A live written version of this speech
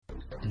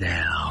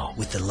Now,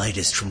 with the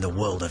latest from the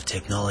world of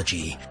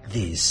technology,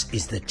 this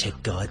is the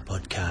Tech Guide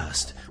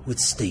Podcast with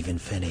Stephen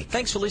Fennick.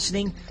 Thanks for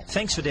listening.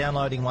 Thanks for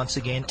downloading once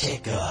again.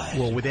 Tech Guide.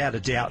 Well, without a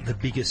doubt, the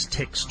biggest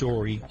tech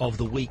story of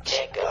the week.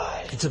 Tech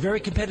Guide. It's a very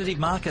competitive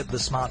market, the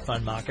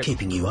smartphone market.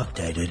 Keeping you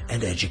updated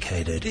and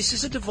educated. This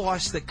is a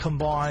device that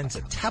combines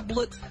a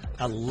tablet,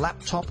 a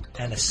laptop,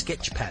 and a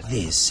sketchpad.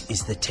 This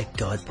is the Tech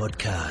Guide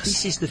Podcast.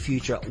 This is the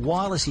future.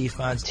 Wireless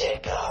earphones.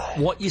 Tech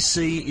Guide. What you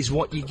see is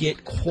what you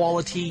get.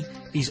 Quality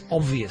is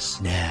obvious.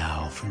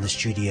 Now, from the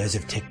studios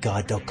of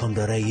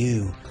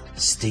techguide.com.au,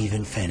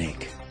 Stephen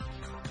Fennick.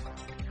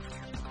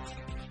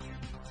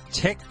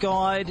 Tech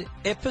Guide,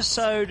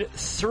 episode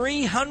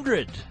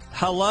 300.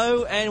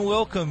 Hello and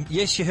welcome.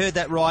 Yes, you heard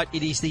that right.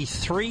 It is the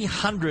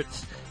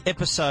 300th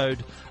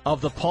episode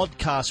of the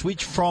podcast,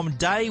 which from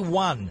day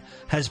one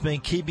has been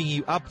keeping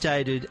you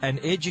updated and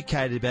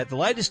educated about the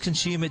latest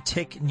consumer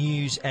tech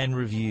news and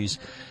reviews.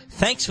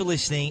 Thanks for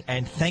listening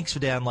and thanks for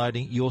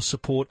downloading. Your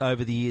support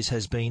over the years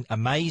has been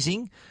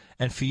amazing.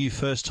 And for you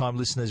first-time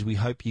listeners, we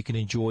hope you can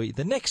enjoy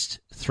the next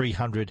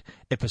 300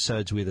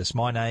 episodes with us.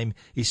 My name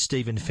is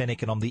Stephen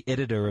Fennick, and I'm the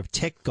editor of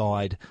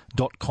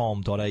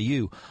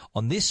techguide.com.au.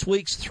 On this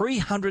week's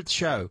 300th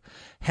show,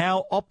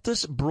 how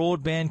Optus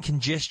broadband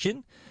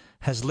congestion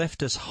has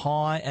left us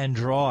high and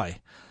dry.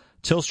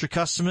 Telstra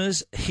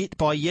customers hit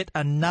by yet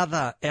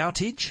another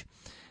outage.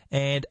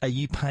 And are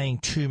you paying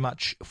too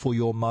much for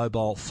your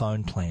mobile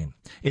phone plan?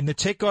 In the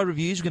Tech Guide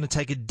reviews, we're going to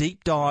take a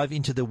deep dive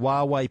into the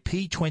Huawei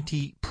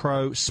P20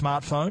 Pro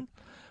smartphone.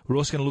 We're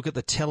also going to look at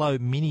the Tello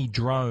mini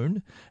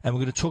drone, and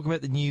we're going to talk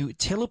about the new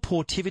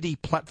Teleportivity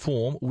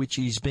platform, which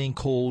is being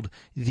called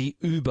the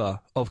Uber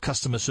of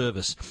customer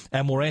service.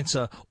 And we'll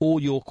answer all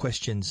your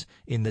questions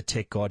in the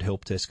Tech Guide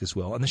help desk as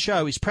well. And the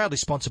show is proudly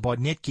sponsored by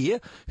Netgear,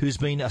 who's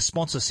been a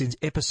sponsor since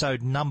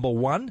episode number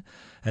 1,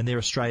 and they're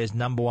Australia's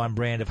number 1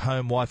 brand of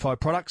home Wi-Fi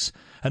products.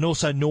 And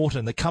also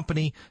Norton, the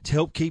company to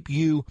help keep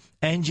you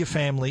and your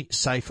family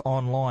safe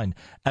online.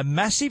 A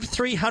massive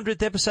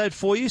 300th episode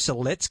for you, so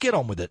let's get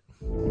on with it.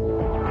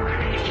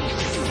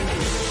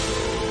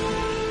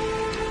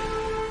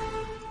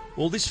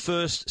 Well, this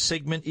first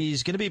segment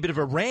is going to be a bit of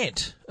a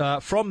rant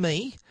from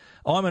me.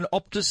 I'm an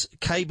Optus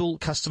cable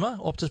customer,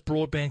 Optus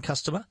broadband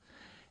customer,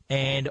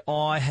 and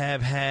I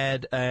have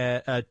had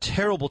a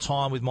terrible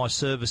time with my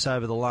service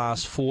over the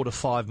last 4 to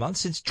 5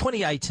 months, since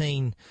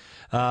 2018,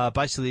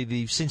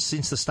 basically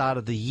since the start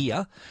of the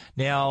year.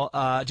 Now,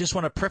 I just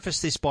want to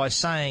preface this by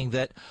saying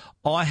that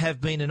I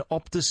have been an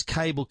Optus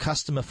cable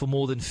customer for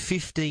more than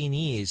 15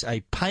 years,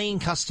 a paying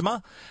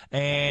customer,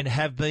 and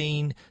have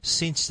been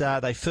since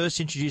they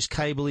first introduced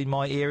cable in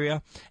my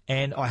area.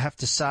 And I have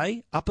to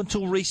say, up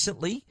until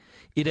recently,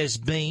 it has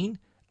been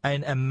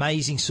an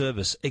amazing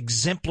service,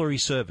 exemplary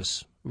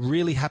service.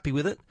 Really happy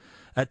with it.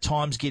 At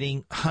times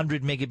getting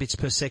 100 megabits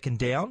per second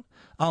down,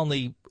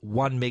 only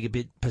 1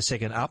 megabit per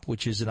second up,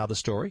 which is another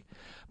story.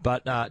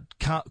 But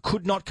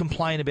could not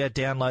complain about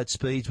download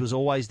speeds, was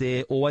always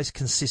there, always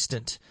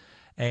consistent,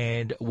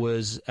 and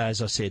was,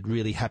 as I said,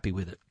 really happy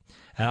with it.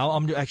 And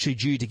I'm actually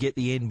due to get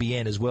the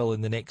NBN as well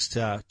in the next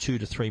 2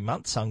 to 3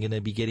 months. I'm going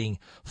to be getting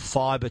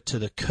fibre to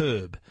the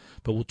curb,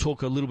 but we'll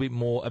talk a little bit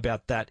more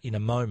about that in a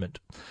moment.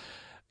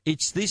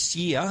 It's this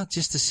year,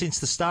 just since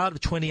the start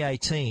of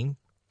 2018,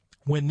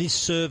 when this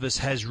service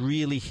has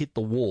really hit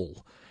the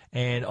wall.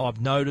 And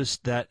I've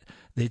noticed that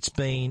it's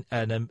been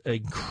an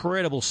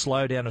incredible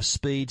slowdown of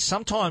speed.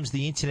 Sometimes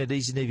the internet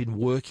isn't even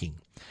working.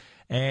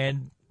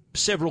 And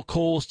several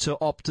calls to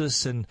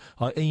Optus, and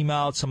I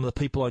emailed some of the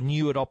people I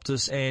knew at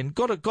Optus and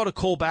got a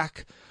call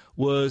back.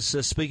 Was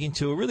speaking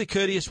to a really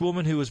courteous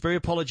woman who was very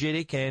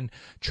apologetic and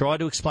tried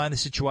to explain the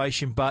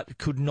situation but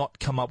could not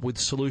come up with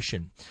a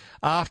solution.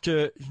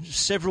 After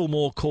several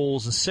more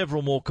calls and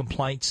several more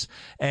complaints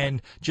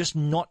and just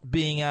not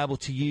being able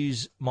to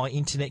use my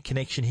internet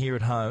connection here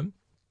at home,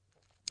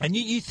 and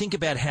you think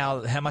about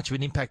how much of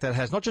an impact that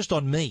has, not just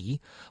on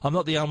me. I'm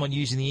not the only one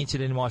using the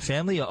internet in my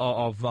family.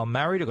 I'm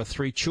married. I've got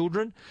 3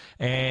 children,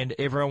 and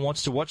everyone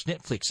wants to watch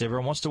Netflix.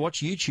 Everyone wants to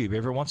watch YouTube.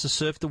 Everyone wants to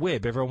surf the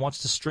web. Everyone wants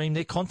to stream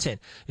their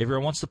content.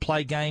 Everyone wants to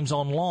play games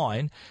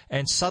online,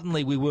 and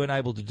suddenly we weren't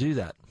able to do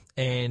that.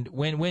 And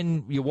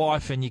when your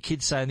wife and your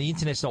kids say the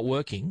internet's not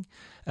working,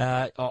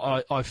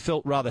 I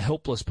felt rather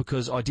helpless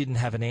because I didn't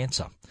have an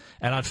answer.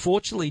 And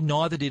unfortunately,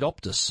 neither did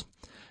Optus.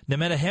 No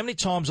matter how many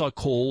times I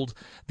called,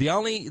 the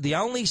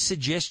only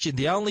suggestion,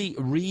 the only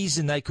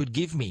reason they could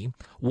give me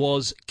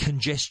was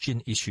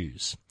congestion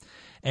issues.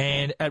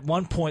 And at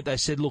one point they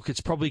said, look, it's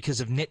probably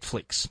because of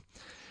Netflix.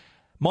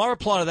 My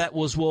reply to that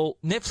was, well,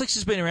 Netflix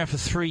has been around for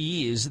 3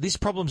 years. This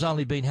problem's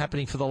only been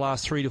happening for the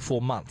last 3 to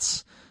 4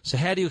 months. So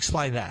how do you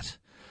explain that?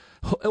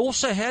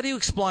 Also, how do you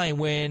explain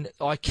when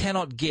I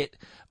cannot get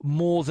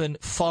more than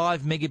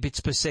 5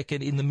 megabits per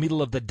second in the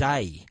middle of the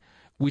day,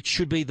 which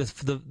should be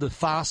the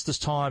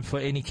fastest time for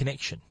any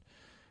connection?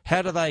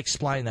 How do they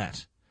explain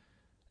that?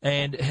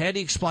 And how do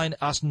you explain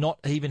us not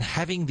even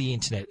having the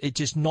internet? It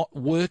just not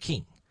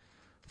working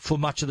for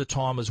much of the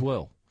time as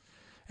well.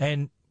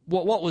 And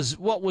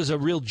what was a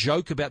real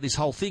joke about this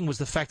whole thing was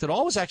the fact that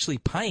I was actually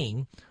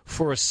paying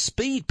for a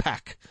speed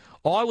pack.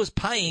 I was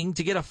paying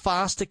to get a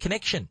faster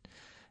connection.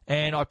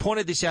 And I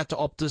pointed this out to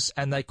Optus,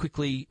 and they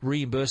quickly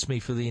reimbursed me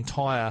for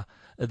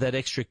that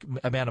extra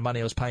amount of money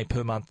I was paying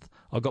per month.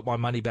 I got my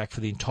money back for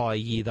the entire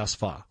year thus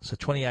far. So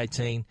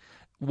 2018,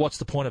 what's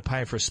the point of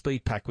paying for a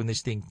speed pack when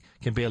this thing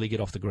can barely get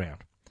off the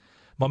ground?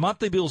 My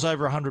monthly bill's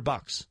over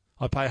 $100.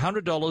 I pay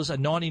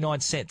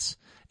 $100.99,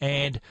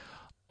 and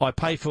I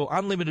pay for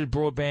unlimited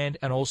broadband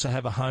and also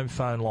have a home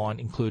phone line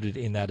included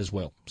in that as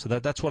well. So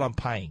that's what I'm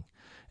paying.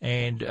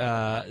 And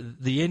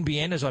the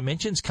NBN, as I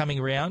mentioned, is coming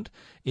around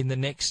in the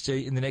next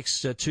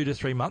 2 to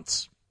 3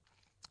 months.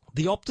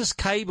 The Optus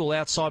cable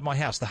outside my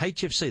house, the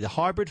HFC, the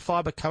hybrid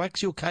fibre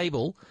coaxial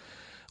cable,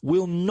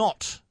 will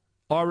not,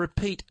 I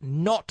repeat,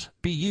 not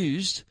be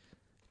used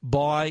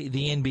by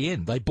the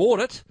NBN. They bought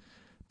it,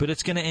 but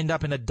it's going to end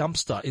up in a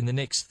dumpster in the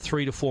next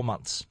 3 to 4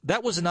 months.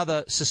 That was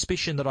another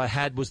suspicion that I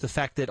had, was the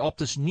fact that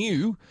Optus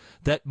knew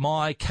that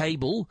my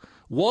cable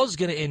was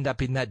going to end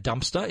up in that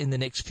dumpster in the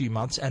next few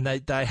months, and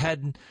they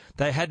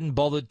hadn't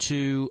bothered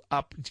to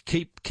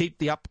keep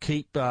the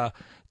upkeep, to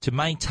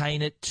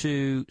maintain it,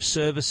 to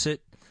service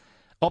it.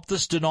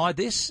 Optus denied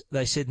this.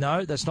 They said,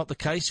 no, that's not the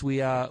case.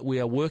 We are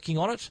working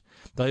on it.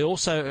 They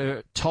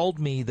also told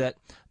me that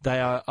they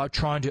are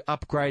trying to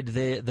upgrade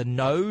the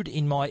node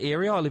in my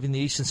area. I live in the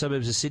eastern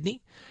suburbs of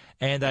Sydney.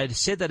 And they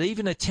said that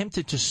even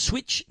attempted to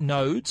switch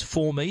nodes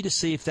for me to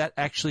see if that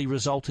actually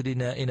resulted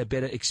in a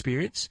better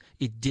experience.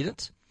 It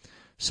didn't.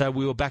 So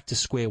we were back to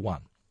square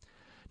one.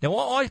 Now,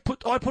 I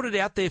put it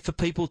out there for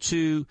people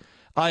to...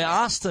 I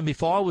asked them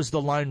if I was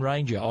the Lone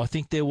Ranger. I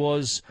think there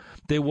was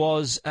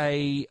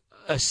a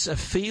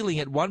feeling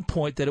at one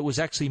point that it was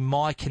actually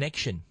my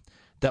connection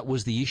that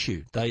was the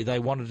issue. They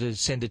wanted to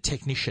send a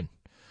technician.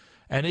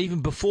 And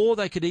even before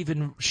they could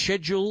even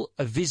schedule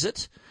a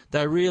visit,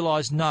 they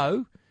realised,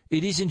 no,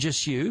 it isn't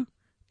just you,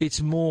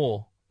 it's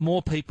more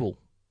people.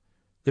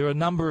 There are a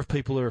number of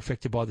people who are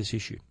affected by this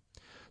issue.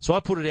 So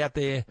I put it out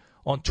there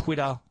on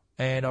Twitter,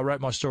 and I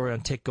wrote my story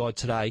on Tech Guide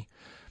today.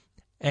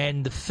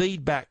 And the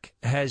feedback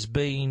has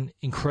been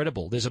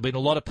incredible. There's been a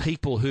lot of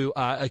people who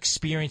are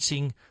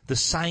experiencing the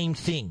same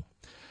thing.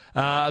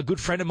 A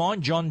good friend of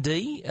mine, John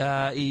D,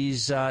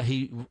 is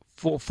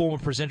former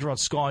presenter on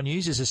Sky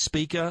News, is a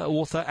speaker,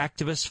 author,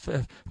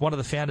 activist, one of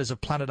the founders of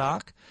Planet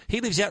Ark.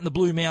 He lives out in the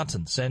Blue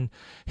Mountains, and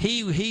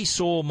he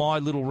saw my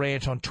little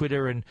rant on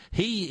Twitter, and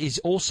he is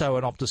also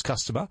an Optus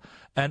customer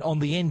and on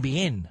the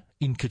NBN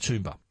in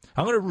Katoomba.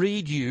 I'm going to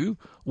read you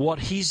what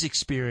his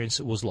experience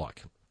was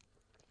like.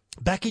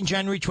 Back in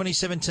January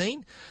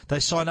 2017, they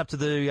signed up to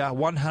the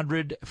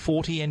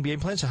 140 NBN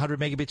plans, 100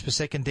 megabits per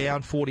second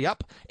down, 40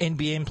 up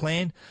NBN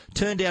plan.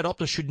 Turned out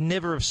Optus should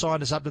never have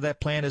signed us up to that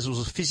plan, as it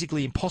was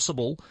physically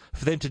impossible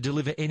for them to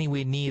deliver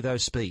anywhere near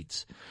those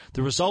speeds.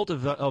 The result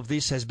of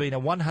this has been a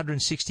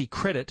 160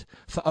 credit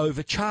for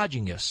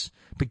overcharging us.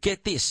 But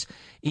get this,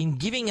 in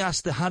giving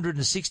us the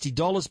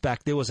 $160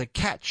 back, there was a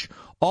catch.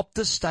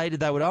 Optus stated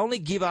they would only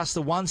give us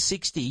the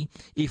 160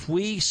 if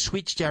we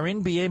switched our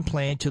NBN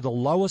plan to the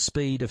lower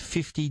speed of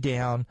 50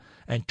 down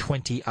and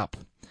 20 up.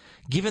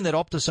 Given that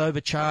Optus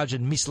overcharged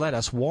and misled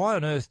us, why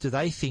on earth do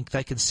they think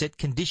they can set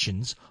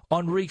conditions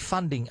on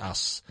refunding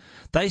us?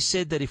 They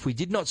said that if we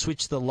did not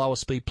switch to the lower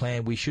speed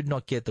plan, we should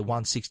not get the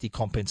 160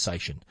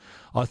 compensation.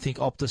 I think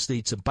Optus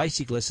needs some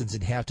basic lessons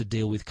in how to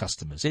deal with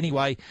customers.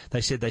 Anyway,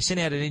 they said they sent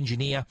out an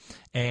engineer,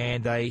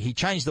 and he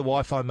changed the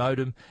Wi-Fi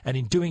modem, and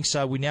in doing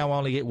so, we now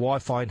only get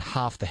Wi-Fi in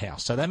half the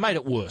house. So they made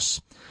it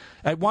worse.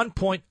 At one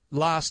point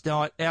last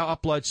night, our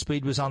upload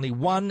speed was only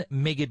 1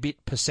 megabit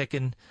per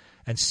second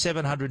and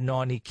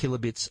 790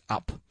 kilobits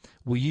up.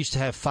 We used to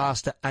have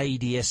faster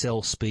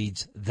ADSL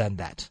speeds than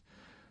that.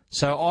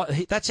 So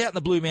that's out in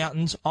the Blue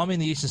Mountains. I'm in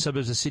the eastern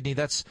suburbs of Sydney.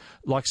 That's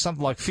like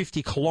something like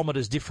 50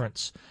 kilometres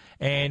difference.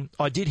 And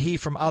I did hear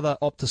from other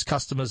Optus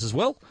customers as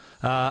well.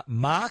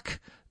 Mark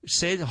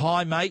said,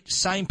 hi, mate,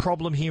 same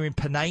problem here in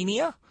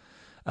Panania.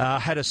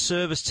 Had a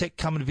service tech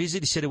come and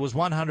visit. He said it was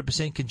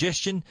 100%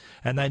 congestion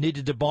and they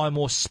needed to buy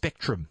more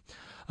spectrum.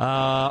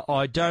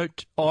 I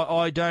don't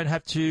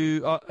have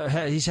to.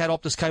 He's had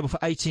Optus cable for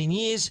 18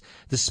 years.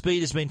 The speed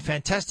has been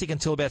fantastic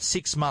until about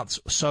 6 months.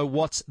 So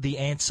what's the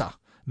answer?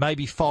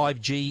 Maybe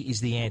 5G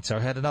is the answer. I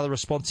had another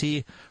response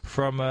here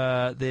from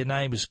their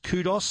name is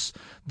Kudos.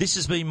 This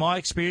has been my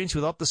experience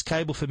with Optus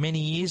cable for many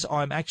years.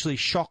 I'm actually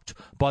shocked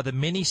by the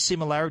many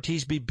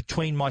similarities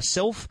between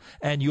myself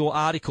and your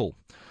article.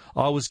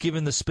 I was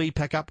given the speed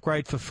pack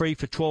upgrade for free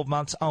for 12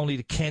 months, only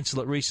to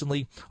cancel it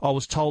recently. I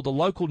was told the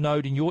local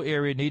node in your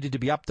area needed to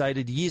be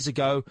updated years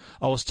ago.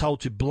 I was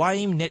told to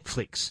blame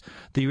Netflix.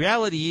 The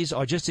reality is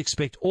I just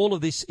expect all of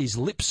this is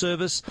lip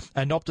service,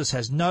 and Optus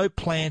has no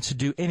plan to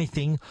do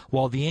anything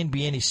while the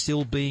NBN is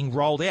still being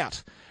rolled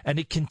out. And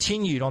it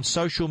continued on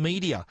social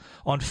media.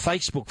 On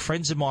Facebook,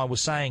 friends of mine were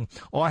saying,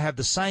 I have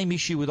the same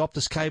issue with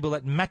Optus cable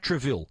at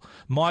Matraville.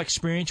 My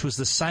experience was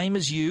the same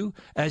as you've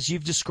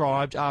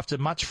described. After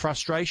much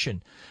frustration,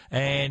 information.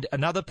 And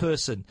another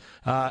person,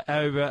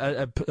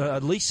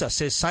 Lisa,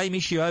 says, same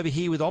issue over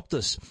here with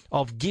Optus.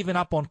 I've given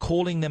up on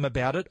calling them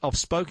about it. I've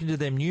spoken to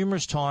them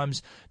numerous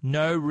times.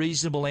 No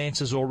reasonable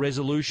answers or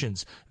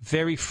resolutions.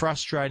 Very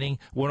frustrating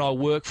when I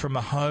work from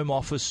a home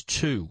office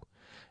too.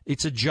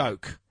 It's a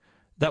joke.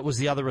 That was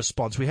the other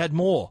response. We had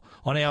more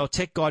on our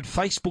Tech Guide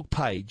Facebook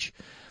page.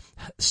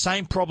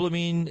 Same problem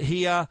in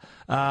here.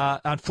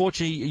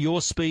 Unfortunately,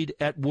 your speed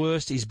at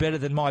worst is better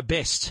than my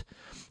best.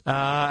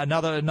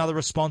 Another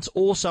response,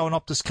 also an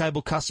Optus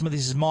cable customer.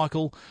 This is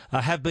Michael.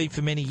 Have been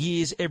for many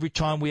years. Every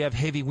time we have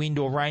heavy wind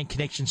or rain,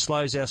 connection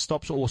slows our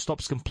stops or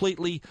stops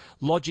completely.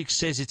 Logic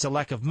says it's a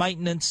lack of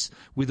maintenance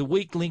with a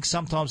weak link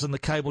sometimes on the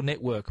cable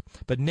network,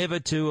 but never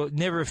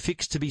a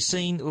fix to be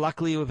seen.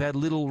 Luckily, we've had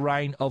little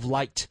rain of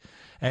late.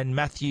 And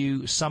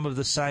Matthew, some of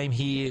the same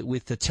here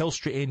with the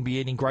Telstra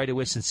NBN in Greater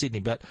Western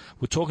Sydney. But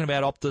we're talking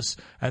about Optus,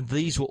 and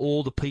these were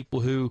all the people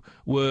who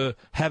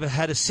have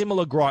had a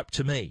similar gripe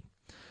to me.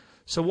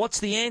 So what's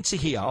the answer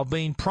here? I've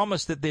been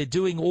promised that they're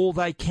doing all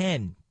they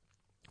can.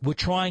 We're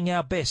trying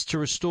our best to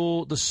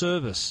restore the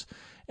service,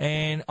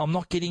 and I'm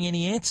not getting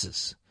any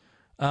answers.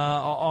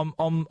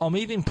 I'm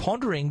even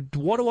pondering,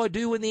 what do I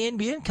do when the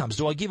NBN comes?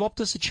 Do I give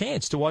Optus a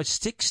chance? Do I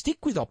stick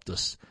with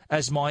Optus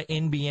as my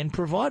NBN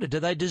provider?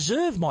 Do they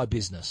deserve my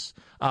business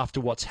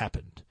after what's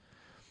happened?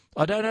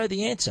 I don't know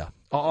the answer.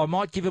 I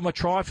might give them a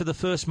try for the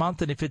first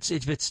month, and if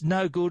it's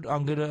no good,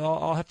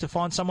 I'll have to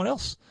find someone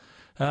else.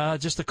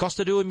 Just the cost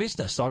of doing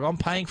business. Like, I'm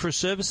paying for a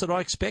service that I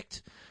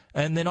expect,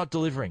 and they're not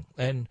delivering.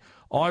 And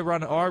I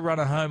run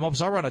a home office.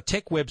 I run a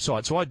tech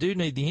website, so I do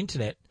need the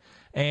internet.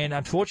 And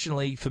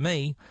unfortunately for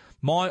me,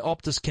 my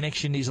Optus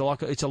connection is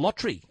it's a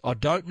lottery. I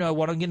don't know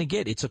what I'm going to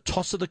get. It's a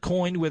toss of the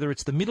coin, whether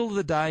it's the middle of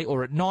the day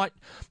or at night.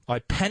 I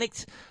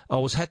panicked.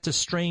 I had to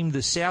stream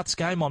the Souths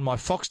game on my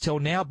Foxtel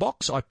Now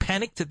box. I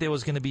panicked that there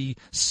was going to be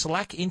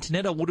slack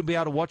internet. I wouldn't be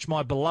able to watch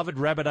my beloved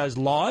Rabbitohs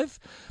live,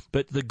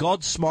 but the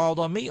gods smiled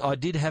on me. I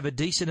did have a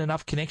decent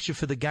enough connection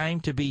for the game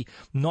to be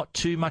not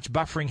too much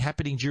buffering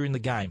happening during the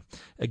game.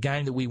 A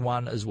game that we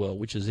won as well,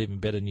 which is even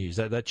better news.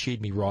 That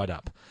cheered me right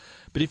up.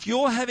 But if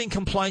you're having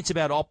complaints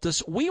about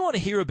Optus, we want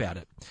to hear about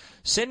it.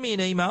 Send me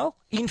an email,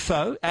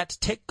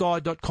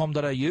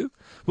 info@techguide.com.au.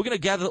 We're going to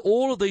gather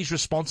all of these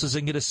responses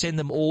and going to send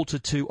them all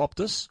to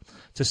Optus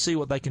to see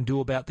what they can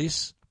do about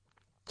this.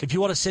 If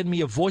you want to send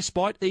me a voice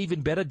bite, even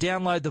better,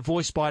 download the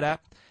voice bite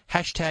app,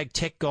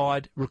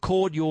 #TechGuide,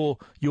 record your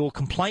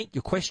complaint,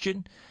 your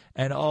question,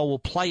 and I will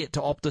play it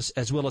to Optus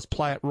as well as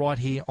play it right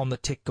here on the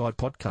Tech Guide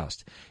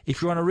podcast. If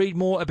you want to read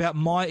more about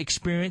my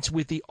experience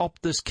with the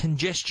Optus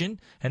congestion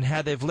and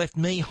how they've left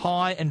me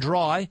high and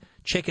dry,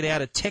 check it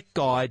out at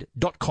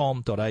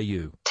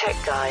techguide.com.au. Tech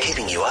Guide.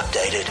 Keeping you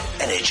updated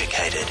and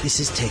educated. This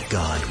is Tech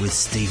Guide with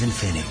Stephen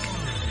Fennick.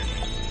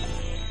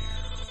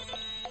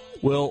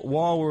 Well,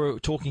 while we're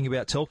talking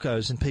about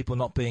telcos and people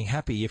not being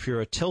happy, if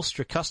you're a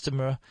Telstra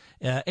customer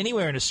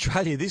anywhere in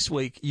Australia this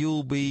week,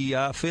 you'll be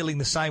feeling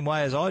the same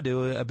way as I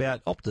do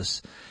about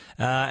Optus.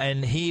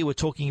 And here we're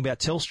talking about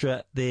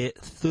Telstra, their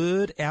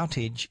third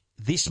outage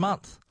this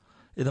month.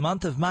 The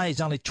month of May is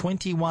only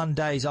 21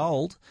 days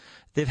old.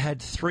 They've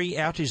had 3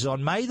 outages.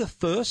 On May the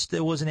 1st,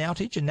 there was an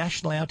outage, a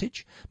national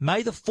outage.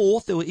 May the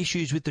 4th, there were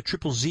issues with the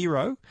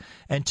 000.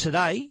 And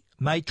today,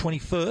 May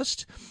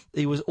 21st,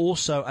 there was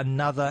also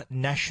another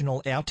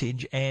national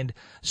outage, and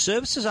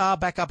services are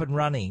back up and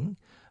running,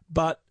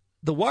 but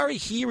the worry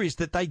here is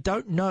that they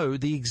don't know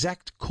the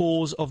exact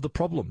cause of the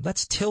problem.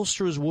 That's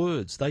Telstra's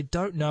words. They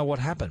don't know what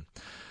happened.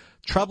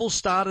 Trouble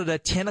started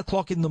at 10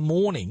 o'clock in the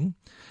morning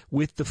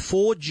with the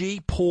 4G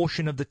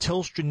portion of the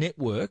Telstra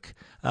network.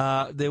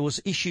 There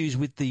was issues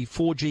with the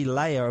 4G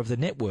layer of the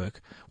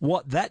network.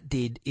 What that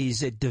did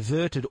is it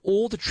diverted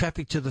all the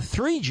traffic to the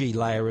 3G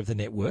layer of the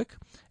network.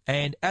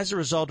 And as a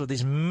result of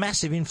this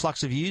massive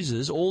influx of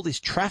users, all this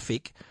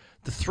traffic,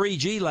 the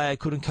 3G layer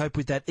couldn't cope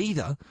with that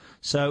either.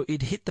 So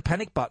it hit the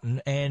panic button,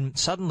 and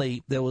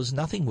suddenly there was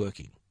nothing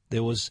working.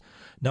 No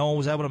one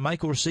was able to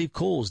make or receive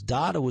calls.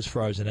 Data was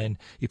frozen. And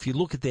if you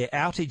look at their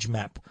outage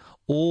map,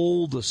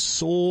 all the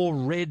sore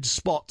red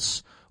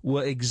spots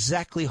were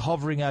exactly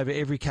hovering over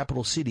every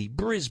capital city: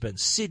 Brisbane,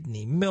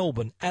 Sydney,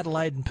 Melbourne,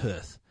 Adelaide and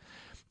Perth.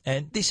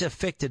 And this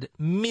affected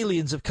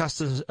millions of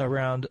customers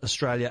around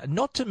Australia,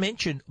 not to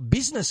mention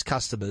business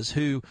customers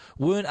who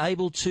weren't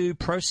able to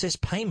process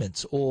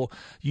payments or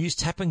use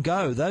tap and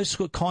go. Those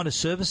kind of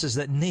services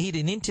that need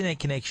an internet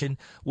connection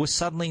were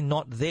suddenly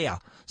not there.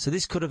 So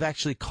this could have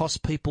actually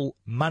cost people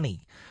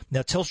money.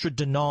 Now, Telstra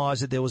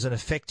denies that there was an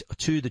effect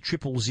to the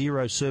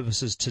 000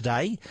 services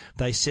today.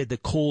 They said the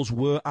calls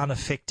were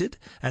unaffected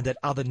and that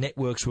other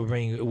networks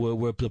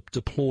were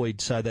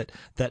deployed so that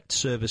that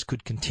service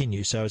could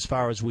continue. So as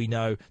far as we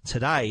know,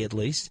 today at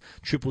least,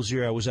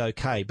 000 was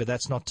okay. But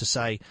that's not to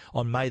say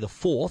on May the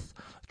 4th,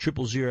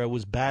 000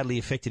 was badly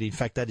affected. In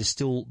fact, that is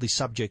still the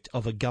subject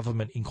of a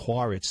government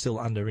inquiry. It's still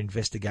under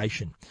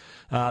investigation.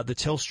 The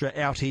Telstra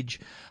outage,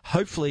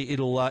 hopefully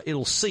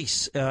it'll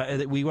cease.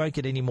 That we won't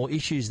get any more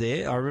issues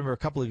there. I remember a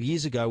couple of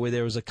years ago where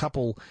there was a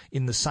couple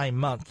in the same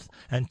month,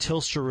 and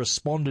Telstra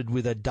responded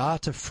with a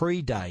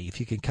data-free day, if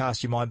you can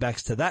cast your mind back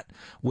to that,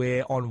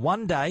 where on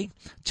one day,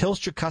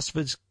 Telstra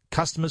customers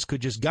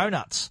could just go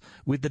nuts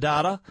with the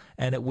data,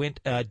 and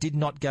it did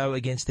not go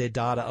against their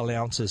data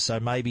allowances. So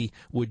maybe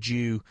we're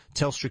due,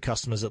 Telstra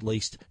customers at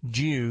least,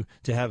 due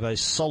to have a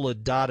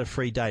solid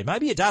data-free day.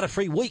 Maybe a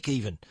data-free week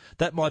even.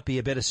 That might be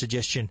a better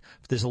suggestion.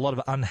 There's a lot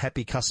of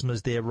unhappy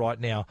customers there right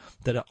now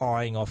that are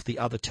eyeing off the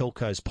other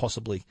telcos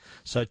possibly.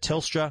 So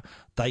Telstra,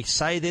 they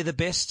say they're the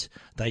best.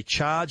 They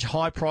charge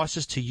high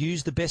prices to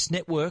use the best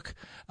network.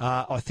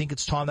 I think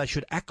it's time they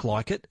should act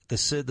like it.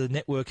 The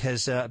network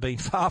has been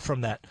far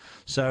from that.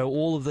 So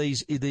all of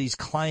these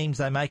claims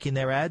they make in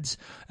their ads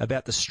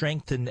about the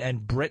strength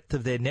and breadth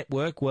of their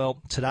network,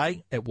 well,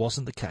 today it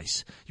wasn't the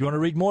case. You want to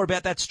read more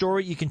about that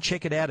story? You can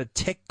check it out at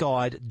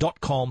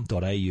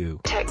techguide.com.au.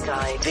 Tech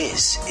Guide.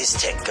 This is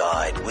Tech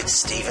Guide with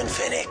Stephen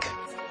Fennick.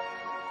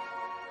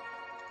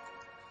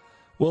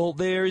 Well,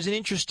 there is an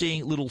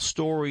interesting little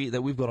story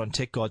that we've got on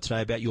Tech Guide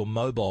today about your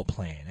mobile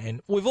plan.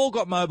 And we've all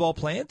got mobile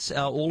plans,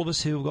 all of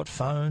us who have got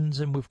phones,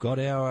 and we've got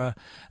our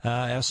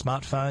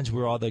smartphones.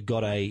 We've either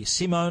got a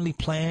SIM-only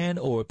plan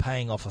or we're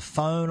paying off a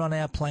phone on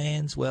our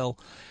plans. Well,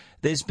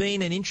 there's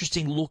been an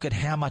interesting look at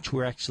how much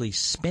we're actually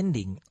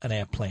spending on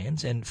our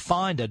plans, and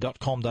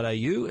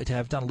finder.com.au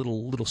have done a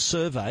little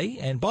survey,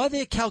 and by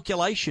their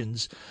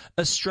calculations,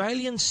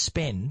 Australians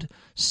spend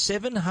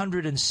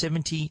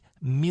 $770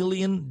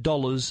 million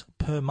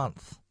per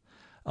month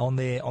on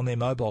their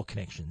mobile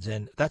connections,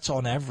 and that's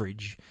on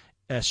average.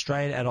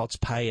 Australian adults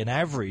pay an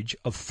average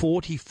of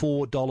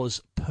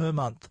 $44 per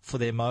month for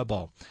their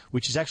mobile,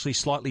 which is actually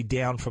slightly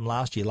down from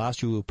last year.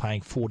 Last year we were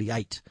paying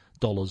 $48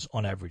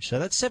 on average. So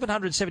that's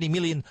 $770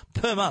 million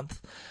per month.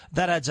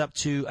 That adds up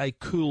to a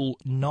cool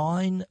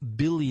 $9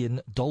 billion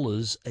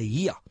a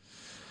year.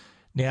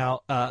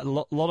 Now, a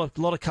lot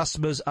of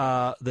customers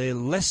lot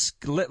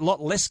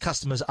less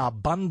customers are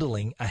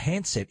bundling a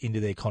handset into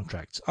their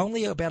contracts.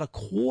 Only about a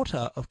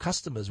quarter of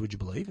customers, would you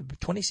believe,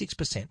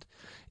 26%,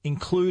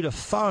 include a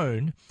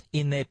phone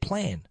in their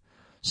plan.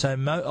 So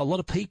a lot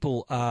of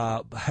people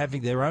are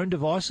having their own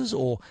devices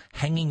or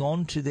hanging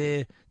on to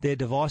their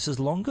devices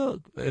longer,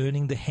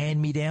 earning the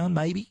hand-me-down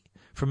maybe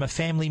from a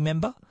family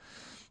member.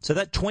 So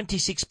that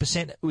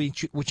 26%,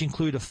 which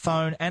include a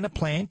phone and a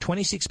plan,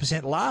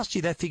 26%. Last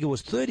year, that figure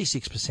was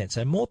 36%.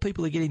 So more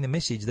people are getting the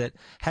message that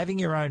having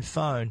your own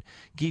phone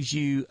gives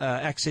you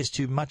access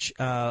to much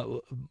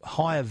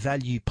higher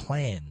value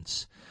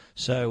plans.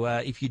 So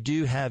if you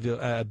do have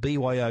a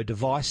BYO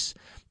device,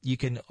 you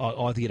can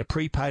either get a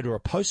prepaid or a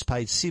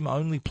postpaid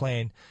SIM-only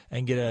plan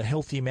and get a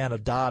healthy amount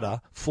of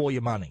data for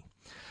your money.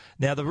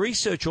 Now, the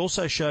research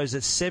also shows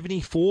that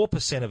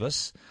 74% of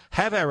us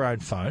have our own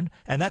phone,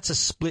 and that's a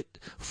split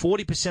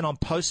 40% on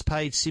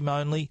postpaid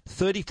SIM-only,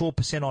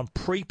 34% on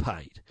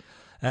prepaid.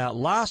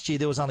 Last year,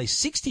 there was only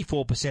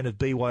 64% of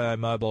BYO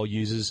mobile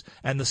users,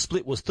 and the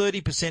split was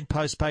 30%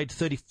 postpaid,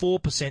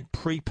 34%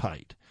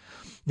 prepaid.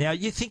 Now,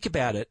 you think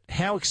about it,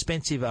 how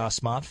expensive are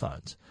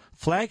smartphones?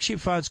 Flagship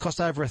phones cost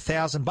over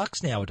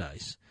 $1,000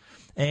 nowadays,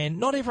 and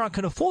not everyone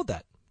can afford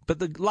that.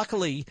 But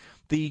luckily,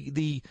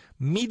 the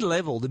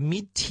mid-level, the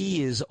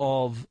mid-tiers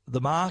of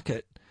the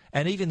market,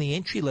 and even the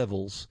entry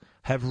levels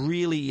have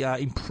really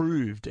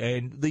improved.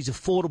 And these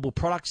affordable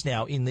products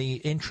now in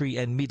the entry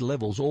and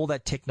mid-levels, all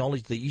that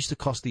technology that used to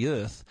cost the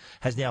earth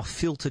has now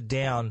filtered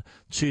down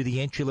to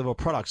the entry-level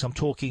products. I'm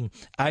talking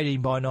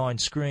 18:9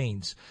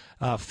 screens,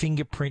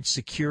 fingerprint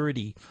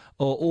security,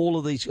 or all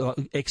of these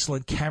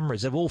excellent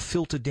cameras. They've all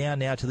filtered down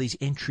now to these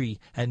entry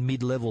and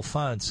mid-level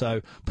phones.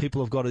 So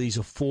people have got these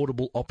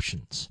affordable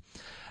options.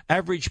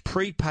 Average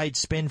prepaid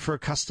spend for a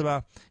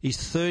customer is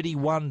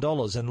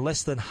 $31, and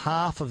less than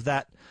half of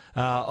that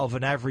of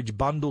an average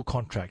bundle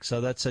contract.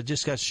 So that's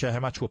just goes to show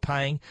how much we're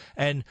paying.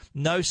 And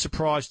no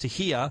surprise to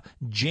hear,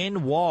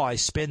 Gen Y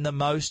spend the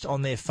most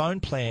on their phone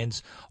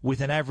plans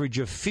with an average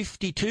of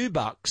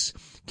 $52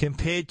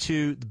 compared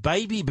to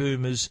baby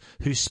boomers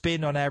who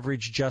spend on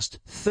average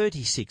just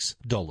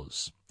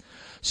 $36.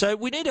 So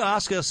we need to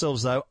ask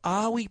ourselves, though,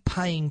 are we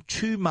paying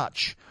too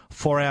much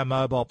for our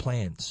mobile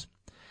plans?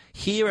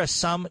 Here are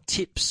some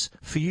tips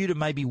for you to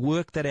maybe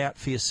work that out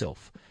for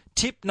yourself.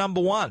 Tip number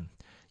 1,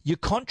 your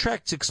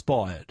contract's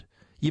expired.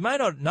 You may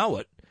not know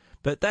it,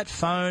 but that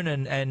phone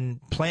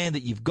and plan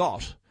that you've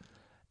got,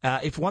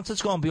 if once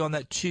it's gone beyond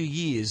that 2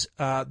 years,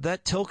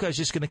 that telco is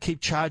just going to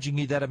keep charging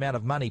you that amount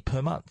of money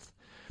per month.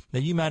 Now,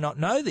 you may not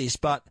know this,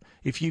 but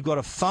if you've got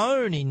a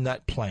phone in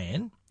that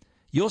plan,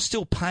 you're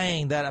still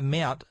paying that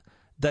amount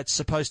that's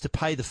supposed to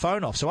pay the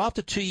phone off. So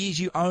after 2 years,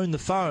 you own the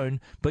phone,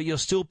 but you're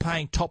still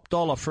paying top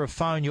dollar for a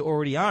phone you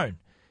already own.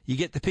 You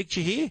get the picture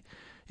here?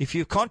 If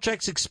your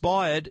contract's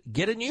expired,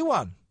 get a new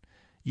one.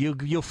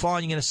 You'll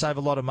find you're going to save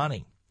a lot of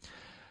money.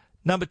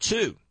 Number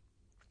 2,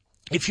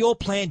 if your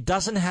plan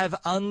doesn't have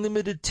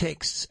unlimited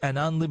texts and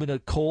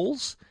unlimited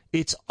calls,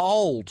 it's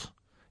old.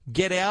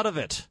 Get out of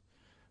it.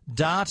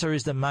 Data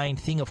is the main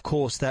thing, of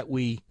course, that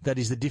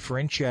is the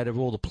differentiator of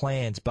all the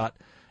plans, but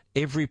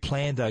every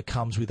plan, though,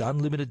 comes with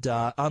unlimited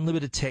data,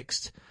 unlimited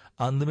text,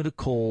 unlimited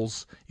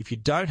calls. If you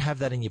don't have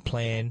that in your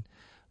plan,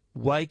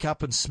 wake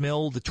up and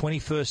smell the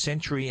 21st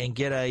century and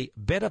get a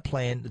better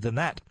plan than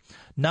that.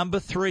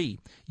 Number 3,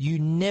 you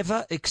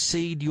never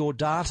exceed your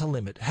data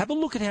limit. Have a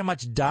look at how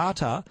much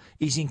data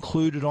is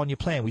included on your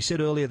plan. We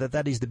said earlier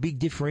that is the big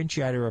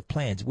differentiator of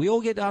plans. We all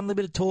get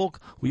unlimited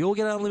talk. We all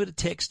get unlimited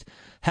text.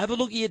 Have a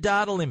look at your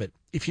data limit.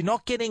 If you're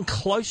not getting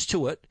close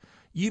to it,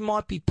 you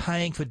might be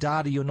paying for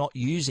data you're not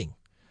using.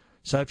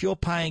 So if you're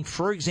paying,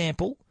 for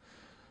example,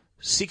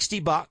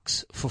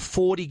 $60 for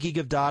 40 gig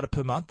of data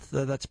per month,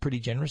 that's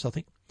pretty generous, I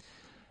think.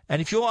 And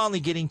if you're only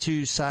getting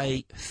to,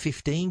 say,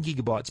 15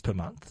 gigabytes per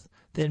month,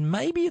 then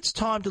maybe it's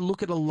time to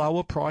look at a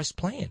lower priced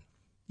plan.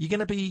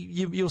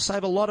 You'll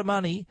save a lot of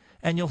money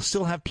and you'll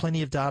still have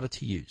plenty of data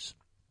to use.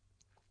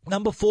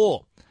 Number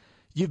 4,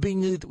 you've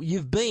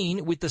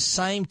been with the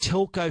same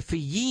telco for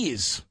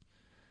years.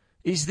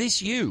 Is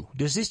this you?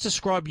 Does this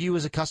describe you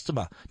as a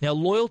customer? Now,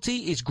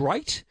 loyalty is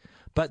great,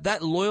 but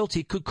that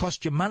loyalty could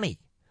cost you money.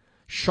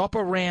 Shop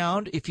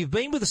around. If you've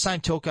been with the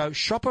same telco,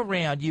 shop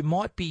around. You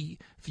might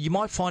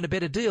find a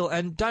better deal.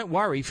 And don't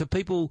worry, for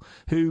people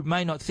who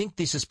may not think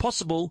this is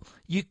possible,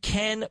 you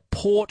can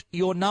port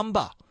your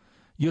number.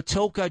 Your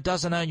telco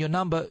doesn't own your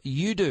number,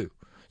 you do.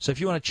 So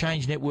if you want to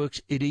change networks,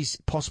 it is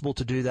possible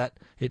to do that.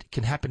 It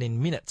can happen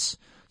in minutes.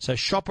 So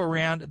shop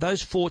around.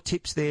 Those 4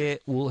 tips there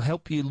will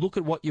help you look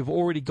at what you've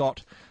already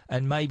got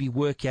and maybe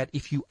work out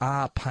if you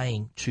are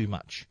paying too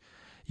much.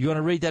 You want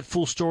to read that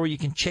full story, you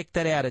can check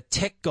that out at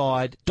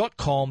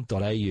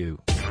techguide.com.au.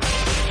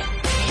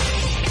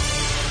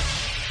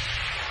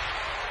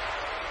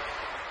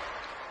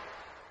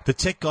 The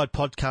Tech Guide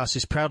podcast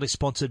is proudly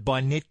sponsored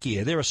by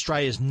Netgear. They're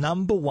Australia's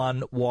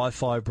 #1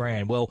 Wi-Fi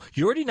brand. Well,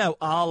 you already know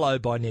Arlo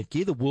by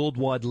Netgear, the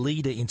worldwide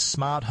leader in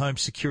smart home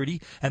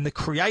security and the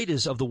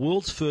creators of the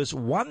world's first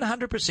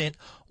 100%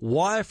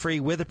 wire-free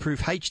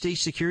weatherproof HD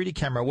security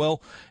camera.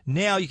 Well,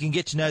 now you can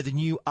get to know the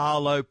new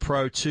Arlo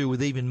Pro 2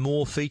 with even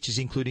more features,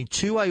 including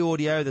two-way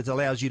audio that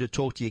allows you to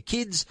talk to your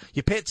kids,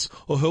 your pets,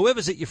 or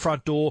whoever's at your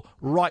front door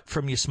right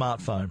from your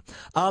smartphone.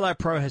 Arlo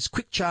Pro has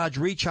quick charge,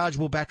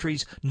 rechargeable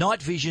batteries,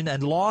 night vision,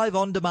 and live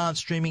on-demand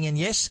streaming, and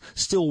yes,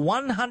 still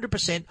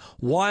 100%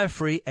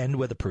 wire-free and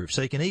weatherproof,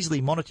 so you can easily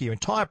monitor your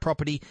entire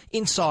property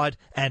inside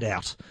and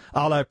out.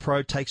 Arlo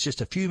Pro takes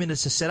just a few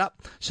minutes to set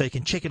up, so you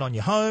can check it on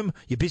your home,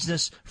 your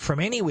business, from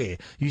anywhere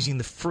using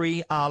the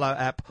free Arlo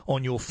app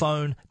on your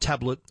phone,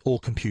 tablet, or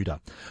computer.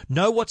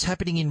 Know what's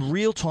happening in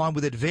real time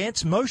with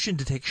advanced motion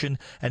detection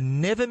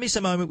and never miss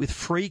a moment with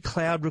free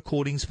cloud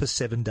recordings for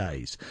 7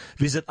 days.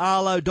 Visit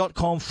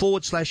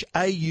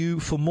arlo.com/au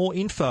for more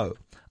info.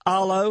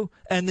 Arlo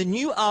and the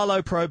new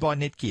Arlo Pro by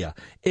Netgear.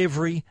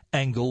 Every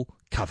angle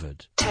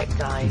covered. Tech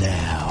Guide.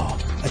 Now,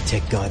 a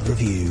Tech Guide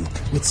review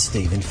with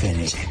Stephen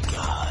Fennick. Tech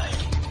Guide.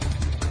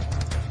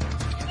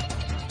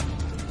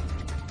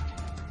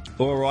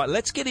 All right,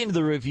 let's get into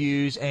the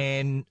reviews.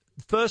 And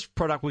the first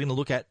product we're going to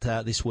look at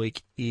this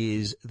week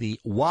is the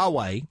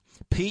Huawei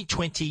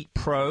P20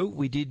 Pro.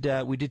 We did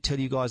tell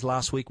you guys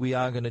last week we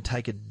are going to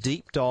take a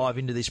deep dive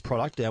into this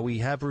product. Now, we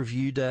have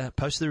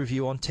posted the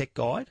review on Tech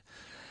Guide.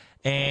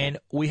 And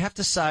we have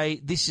to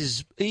say this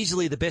is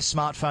easily the best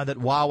smartphone that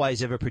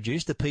Huawei's ever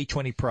produced, the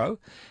P20 Pro.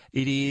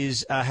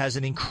 It has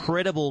an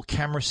incredible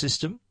camera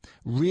system,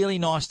 really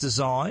nice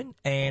design,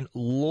 and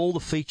all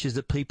the features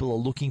that people are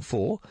looking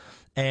for.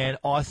 And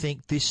I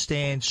think this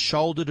stands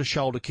shoulder to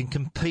shoulder, can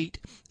compete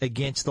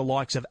against the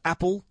likes of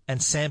Apple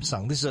and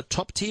Samsung. This is a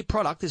top-tier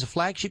product. There's a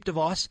flagship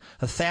device,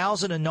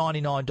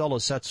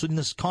 $1,099, so it's in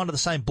this kind of the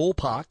same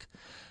ballpark.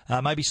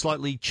 Maybe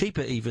slightly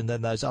cheaper even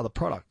than those other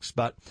products.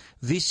 But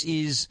this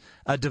is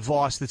a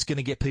device that's going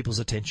to get people's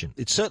attention.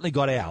 It's certainly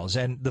got ours.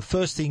 And the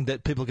first thing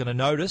that people are going to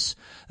notice,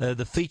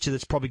 the feature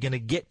that's probably going to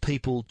get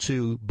people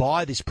to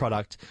buy this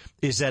product,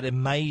 is that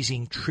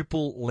amazing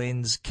triple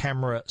lens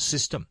camera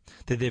system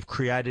that they've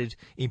created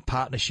in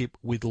partnership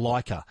with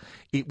Leica.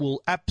 It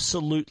will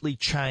absolutely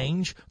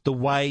change the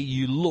way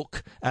you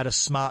look at a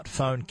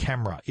smartphone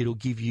camera. It'll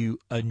give you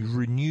a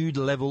renewed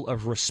level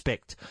of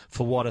respect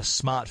for what a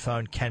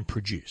smartphone can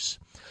produce.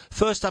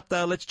 First up,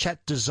 though, let's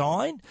chat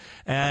design.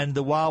 And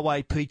the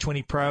Huawei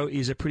P20 Pro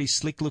is a pretty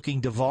slick-looking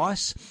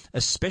device,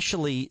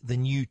 especially the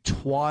new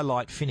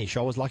twilight finish.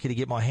 I was lucky to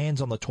get my hands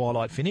on the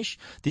twilight finish.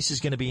 This is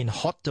going to be in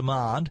hot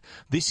demand.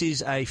 This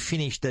is a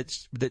finish that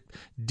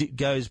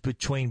goes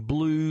between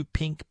blue,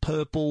 pink,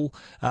 purple,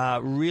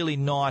 really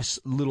nice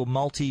little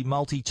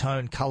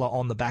multi-tone colour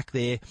on the back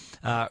there.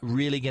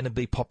 Really going to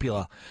be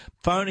popular.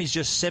 Phone is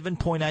just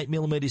 7.8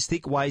 millimeters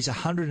thick, weighs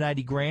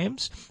 180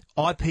 grams.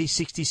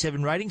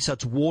 IP67 rating, so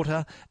it's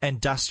water and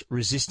dust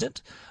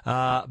resistant,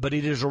 but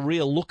it is a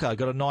real looker.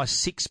 Got a nice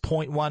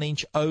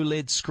 6.1-inch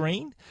OLED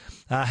screen,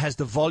 has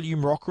the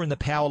volume rocker and the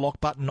power lock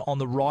button on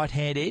the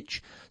right-hand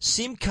edge,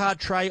 SIM card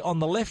tray on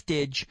the left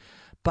edge,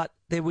 but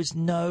there was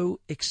no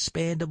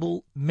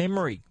expandable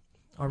memory.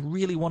 I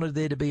really wanted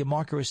there to be a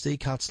micro SD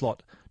card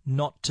slot,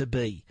 not to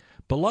be.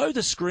 Below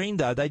the screen,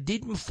 though, they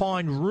didn't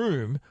find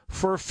room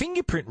for a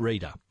fingerprint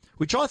reader,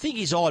 which I think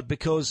is odd,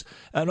 because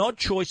an odd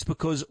choice,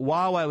 because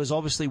Huawei was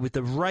obviously with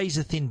the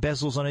razor-thin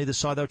bezels on either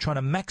side. They were trying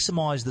to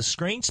maximise the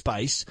screen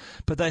space,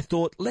 but they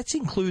thought, let's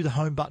include the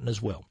home button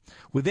as well.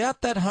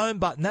 Without that home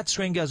button, that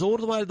screen goes all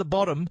the way to the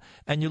bottom,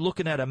 and you're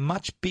looking at a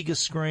much bigger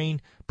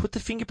screen. Put the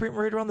fingerprint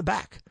reader on the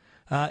back.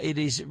 It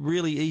is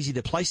really easy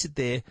to place it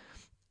there.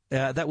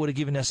 That would have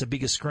given us a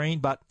bigger screen,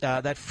 but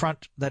that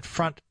front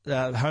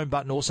home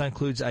button also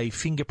includes a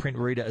fingerprint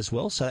reader as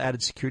well, so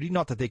added security.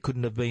 Not that there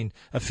couldn't have been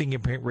a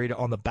fingerprint reader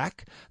on the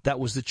back. That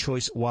was the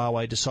choice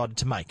Huawei decided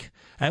to make,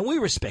 and we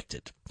respect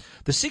it.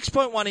 The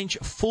 6.1-inch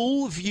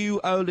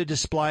full-view OLED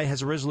display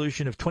has a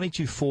resolution of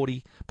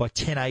 2240 by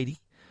 1080.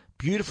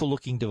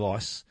 Beautiful-looking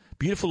device.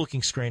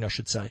 Beautiful-looking screen, I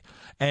should say.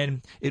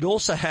 And it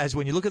also has,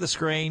 when you look at the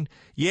screen,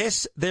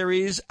 yes, there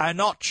is a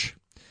notch.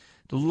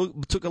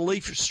 Took a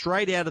leaf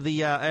straight out of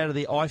the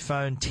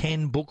iPhone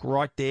 10 book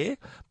right there.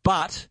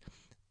 But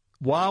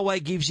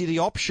Huawei gives you the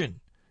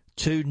option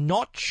to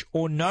notch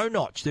or no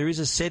notch. There is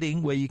a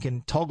setting where you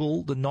can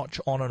toggle the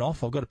notch on and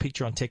off. I've got a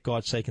picture on Tech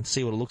Guide so you can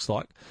see what it looks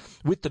like.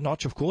 With the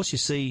notch, of course, you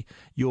see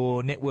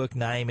your network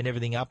name and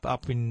everything up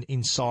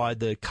inside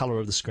the colour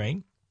of the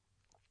screen.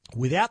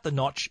 Without the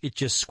notch, it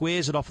just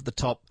squares it off at the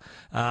top,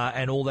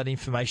 and all that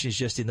information is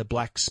just in the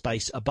black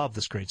space above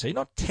the screen. So you're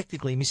not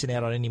technically missing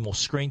out on any more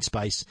screen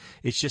space.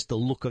 It's just the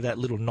look of that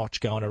little notch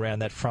going around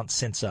that front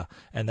sensor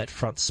and that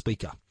front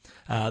speaker.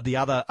 The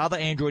other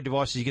Android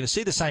devices, you're going to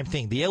see the same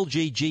thing. The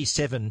LG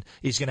G7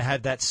 is going to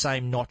have that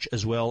same notch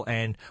as well,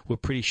 and we're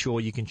pretty sure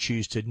you can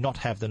choose to not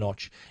have the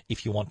notch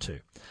if you want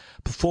to.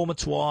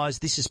 Performance-wise,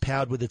 this is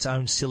powered with its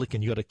own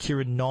silicon. You've got a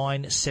Kirin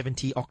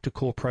 970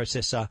 octa-core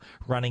processor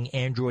running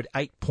Android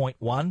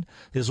 8.1.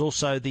 There's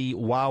also the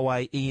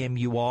Huawei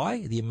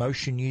EMUI, the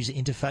Emotion User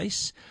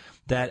Interface,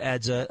 that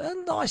adds a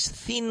nice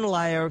thin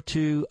layer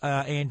to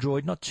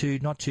Android. Not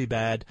too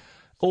bad.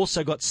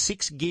 Also got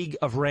 6 gig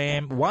of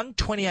RAM,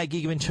 128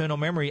 gig of internal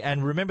memory,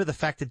 and remember the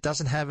fact it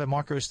doesn't have a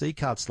micro SD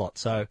card slot,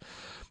 so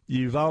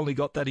you've only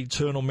got that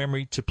internal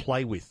memory to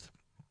play with.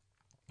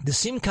 The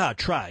SIM card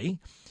tray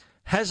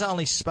has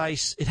only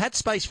space. It's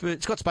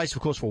got space,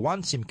 of course, for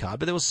one SIM card,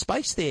 but there was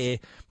space there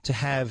to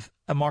have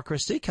a micro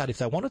SD card if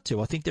they wanted to.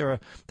 I think they're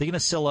going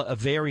to sell a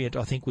variant,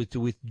 I think, with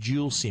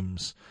dual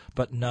SIMs,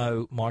 but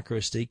no micro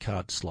SD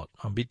card slot.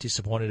 I'm a bit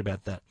disappointed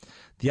about that.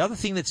 The other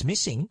thing that's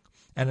missing,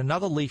 and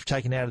another leaf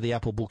taken out of the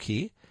Apple book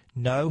here,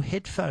 no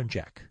headphone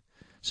jack.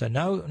 So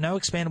no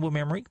expandable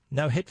memory,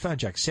 no headphone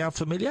jack. Sound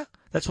familiar?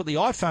 That's what the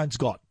iPhone's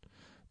got.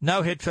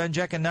 No headphone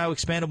jack and no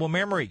expandable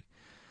memory.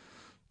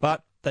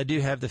 But they do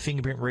have the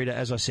fingerprint reader,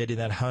 as I said, in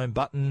that home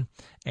button.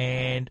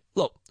 And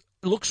look,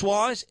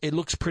 looks-wise, it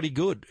looks pretty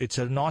good. It's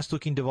a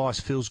nice-looking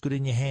device, feels good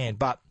in your hand.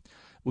 But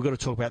we've got to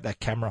talk about that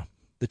camera.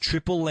 The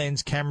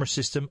triple-lens camera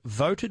system,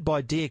 voted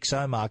by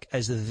DxOMark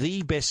as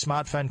the best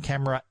smartphone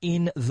camera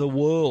in the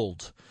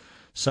world.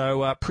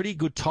 So pretty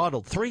good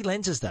title. 3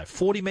 lenses, though.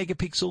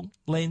 40-megapixel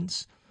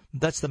lens.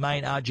 That's the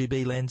main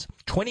RGB lens.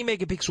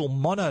 20-megapixel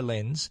mono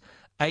lens.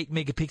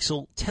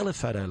 8-megapixel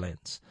telephoto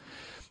lens.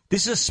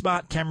 This is a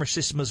smart camera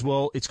system as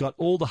well. It's got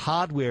all the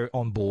hardware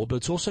on board, but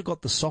it's also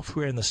got the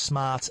software and the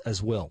smarts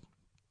as well.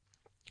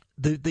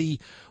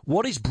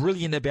 What is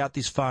brilliant about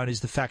this phone is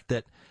the fact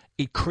that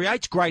it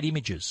creates great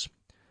images.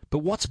 But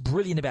what's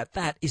brilliant about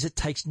that is it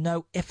takes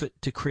no effort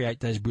to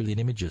create those brilliant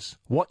images.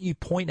 What you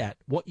point at,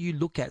 what you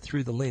look at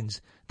through the lens,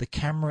 the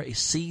camera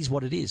sees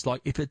what it is.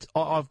 Like if it's,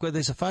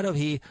 there's a photo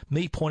here,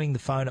 me pointing the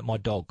phone at my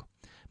dog.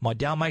 My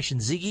Dalmatian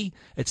Ziggy,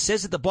 it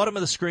says at the bottom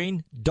of the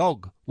screen,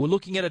 dog. We're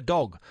looking at a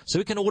dog. So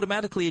it can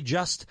automatically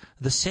adjust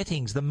the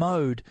settings, the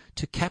mode,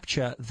 to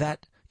capture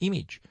that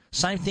image.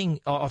 Same thing,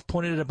 I've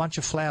pointed at a bunch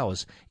of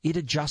flowers. It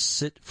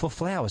adjusts it for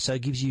flowers, so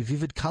it gives you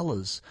vivid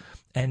colours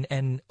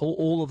and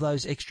all of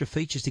those extra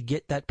features to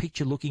get that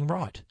picture looking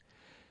right.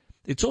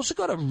 It's also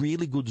got a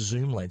really good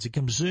zoom lens. It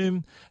can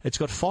zoom. It's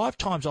got 5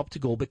 times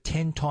optical, but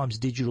 10 times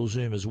digital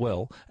zoom as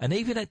well. And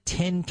even at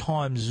 10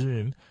 times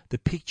zoom, the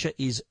picture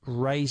is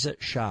razor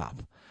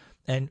sharp.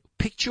 And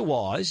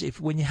picture-wise,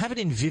 when you have it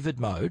in vivid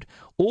mode,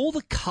 all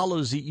the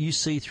colours that you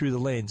see through the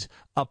lens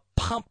are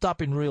pumped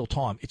up in real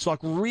time. It's like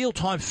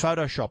real-time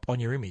Photoshop on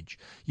your image.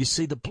 You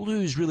see the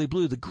blues really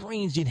blue, the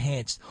greens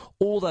enhanced,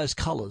 all those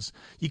colours.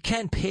 You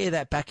can pare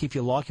that back if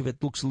you like, if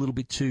it looks a little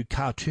bit too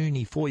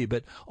cartoony for you,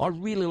 but I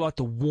really like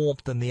the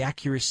warmth and the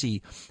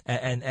accuracy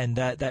and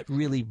that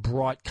really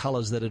bright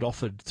colours that it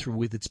offered through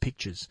with its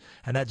pictures.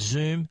 And that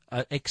zoom,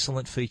 an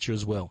excellent feature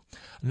as well.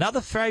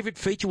 Another favourite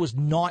feature was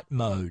night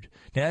mode.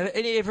 Now, have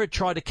you ever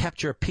tried to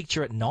capture a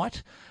picture at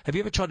night? Have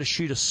you ever tried to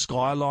shoot a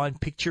skyline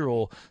picture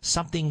or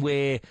something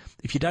where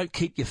if you don't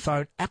keep your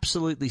phone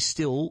absolutely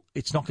still,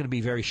 it's not going to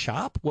be very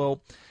sharp?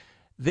 Well,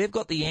 they've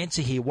got the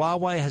answer here.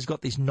 Huawei has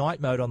got this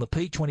night mode on the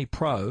P20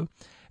 Pro,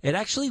 It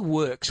actually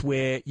works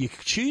where you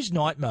choose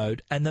night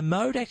mode and the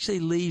mode actually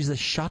leaves the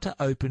shutter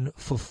open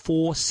for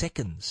 4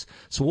 seconds.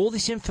 So all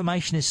this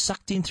information is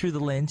sucked in through the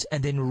lens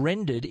and then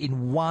rendered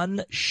in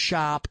one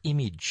sharp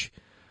image.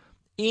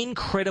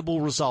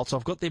 Incredible results.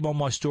 I've got them on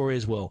my story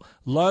as well.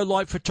 Low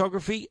light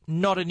photography,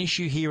 not an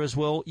issue here as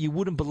well. You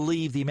wouldn't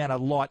believe the amount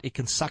of light it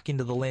can suck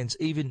into the lens,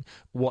 even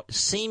what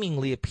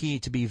seemingly appear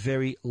to be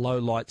very low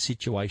light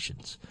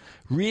situations.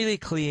 Really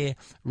clear,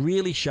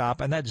 really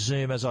sharp, and that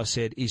zoom, as I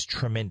said, is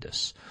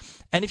tremendous.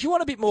 And if you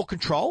want a bit more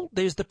control,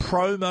 there's the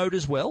Pro mode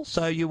as well.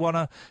 So you want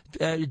to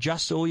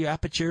adjust all your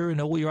aperture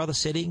and all your other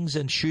settings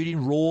and shoot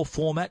in RAW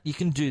format, you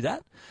can do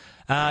that.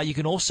 You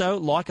can also,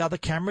 like other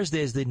cameras,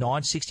 there's the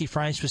 960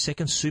 frames per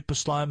second super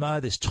slow-mo.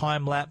 There's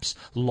time-lapse,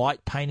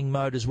 light painting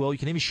mode as well. You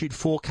can even shoot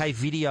 4K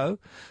video.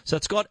 So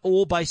it's got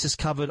all bases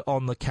covered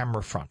on the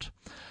camera front.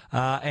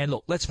 And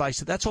look, let's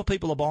face it, that's what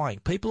people are buying.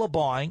 People are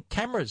buying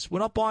cameras. We're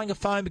not buying a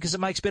phone because it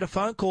makes better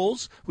phone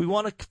calls. We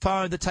want a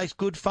phone that takes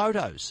good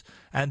photos.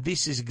 And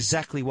this is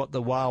exactly what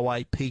the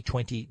Huawei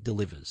P20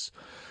 delivers.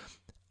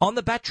 On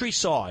the battery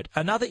side,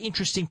 another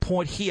interesting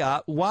point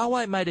here,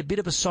 Huawei made a bit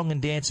of a song and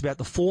dance about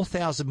the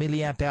 4,000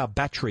 milliamp hour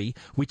battery,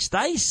 which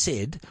they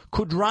said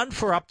could run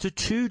for up to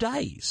 2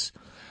 days.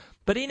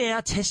 But in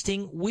our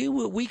testing,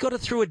 we got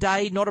it through a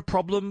day, not a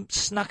problem,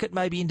 snuck it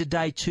maybe into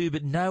day 2,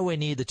 but nowhere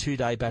near the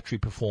 2-day battery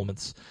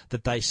performance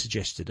that they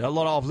suggested.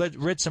 I've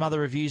read some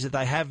other reviews that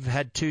they have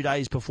had 2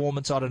 days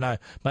performance. I don't know,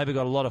 maybe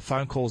got a lot of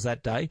phone calls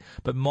that day,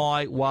 but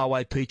my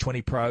Huawei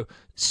P20 Pro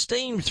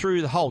steamed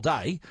through the whole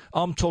day.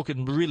 I'm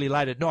talking really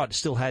late at night,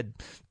 still had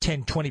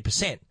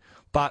 10-20%,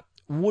 but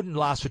wouldn't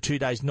last for 2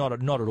 days, not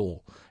at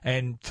all.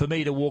 And for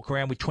me to walk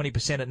around with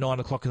 20% at 9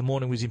 o'clock in the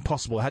morning was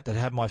impossible. I had to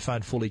have my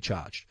phone fully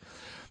charged.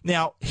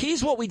 Now,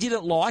 here's what we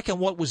didn't like and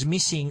what was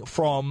missing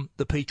from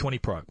the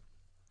P20 Pro.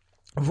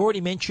 I've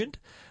already mentioned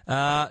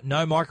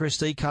no micro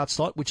SD card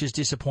slot, which is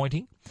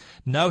disappointing.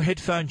 No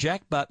headphone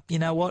jack, but you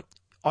know what?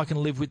 I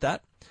can live with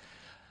that.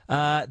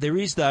 There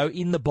is, though,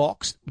 in the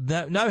box,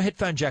 no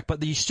headphone jack,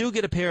 but you still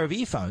get a pair of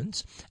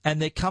earphones,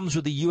 and it comes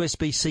with a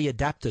USB-C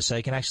adapter, so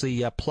you can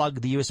actually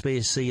plug the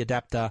USB-C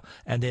adapter,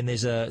 and then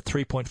there's a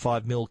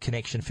 3.5mm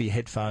connection for your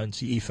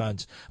headphones, your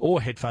earphones,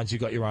 or headphones,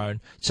 you've got your own,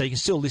 so you can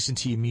still listen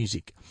to your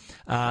music.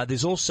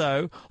 There's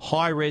also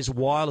high-res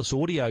wireless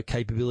audio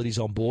capabilities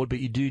on board, but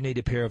you do need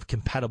a pair of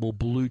compatible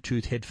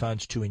Bluetooth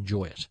headphones to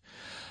enjoy it.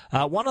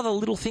 One other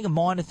little thing, a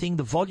minor thing,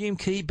 the volume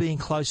key being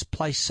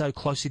placed so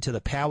closely to the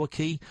power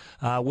key.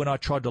 When I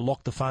tried to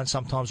lock the phone,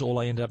 sometimes all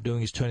I ended up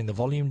doing is turning the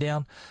volume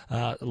down.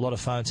 A lot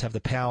of phones have the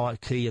power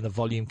key and the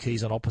volume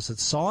keys on opposite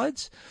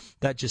sides.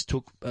 That just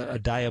took a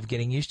day of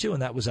getting used to,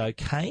 and that was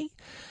okay.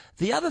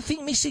 The other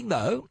thing missing,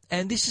 though,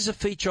 and this is a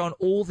feature on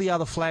all the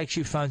other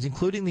flagship phones,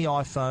 including the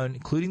iPhone,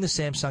 including the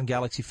Samsung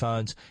Galaxy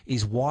phones,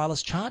 is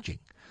wireless charging.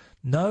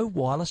 No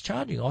wireless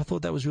charging. I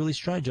thought that was really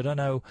strange. I don't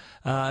know,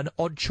 an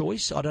odd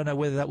choice. I don't know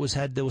whether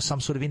there was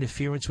some sort of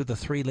interference with the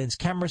 3-lens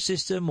camera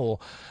system, or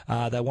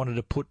they wanted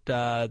to put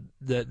well,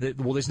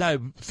 there's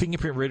no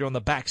fingerprint reader on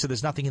the back, so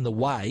there's nothing in the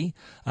way.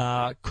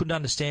 Couldn't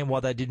understand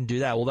why they didn't do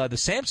that. Although the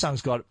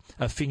Samsung's got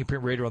a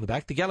fingerprint reader on the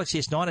back, the Galaxy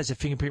S9 has a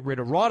fingerprint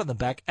reader right on the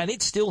back, and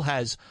it still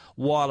has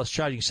wireless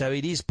charging, so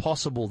it is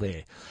possible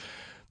there.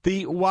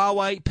 The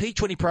Huawei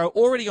P20 Pro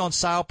already on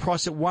sale,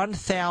 priced at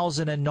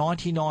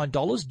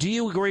 $1,099. Do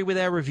you agree with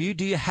our review?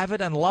 Do you have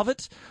it and love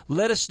it?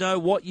 Let us know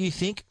what you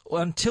think.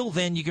 Until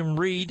then, you can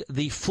read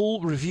the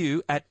full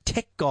review at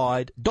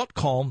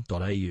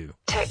techguide.com.au.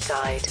 Tech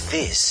Guide.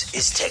 This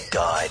is Tech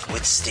Guide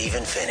with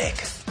Stephen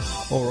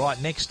Fennick. All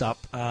right, next up,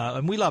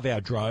 and we love our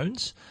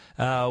drones.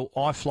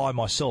 I fly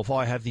myself.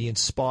 I have the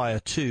Inspire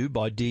 2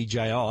 by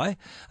DJI,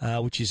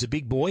 which is a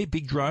big boy,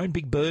 big drone,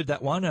 big bird,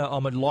 that one.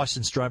 I'm a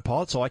licensed drone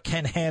pilot, so I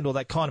can handle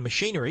that kind of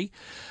machinery.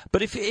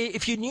 But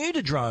if you're new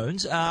to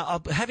drones,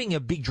 having a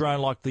big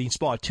drone like the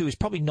Inspire 2 is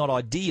probably not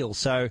ideal.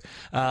 So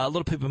a lot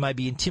of people may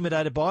be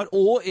intimidated by it.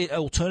 Or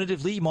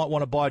alternatively, you might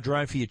want to buy a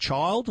drone for your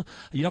child.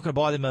 You're not going to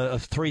buy them a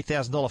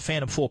 $3,000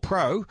 Phantom 4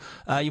 Pro.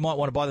 You might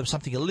want to buy them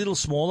something a little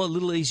smaller, a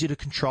little easier to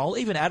control.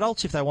 Even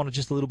adults, if they want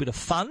just a little bit of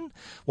fun,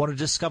 want to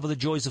discover the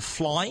joys of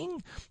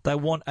flying, they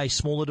want a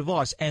smaller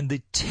device. And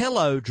the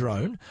Tello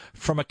drone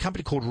from a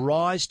company called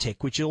Rise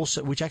Tech,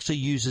 which actually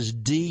uses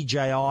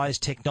DJI's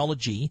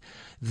technology,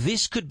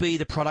 this could be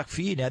the product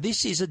for you. Now,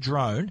 this is a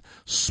drone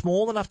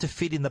small enough to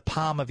fit in the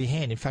palm of your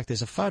hand. In fact,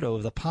 there's a photo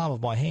of the palm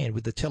of my hand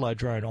with the Tello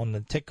drone on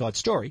the Tech Guide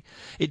story.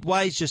 It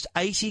weighs just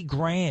 80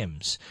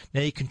 grams.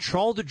 Now, you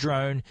control the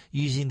drone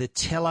using the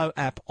Tello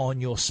app on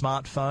your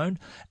smartphone,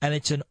 and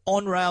it's an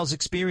on-rails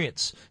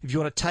experience. If you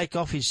want to take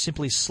off, you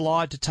simply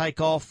slide to take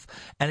off,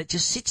 and it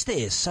just sits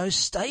there, so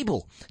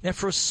stable. Now,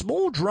 for a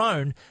small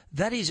drone,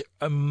 that is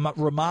a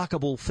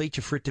remarkable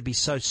feature for it to be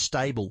so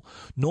stable.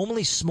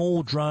 Normally,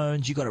 small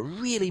drones, you've got to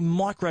really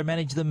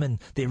micromanage them, and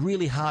they're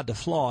really hard to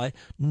fly.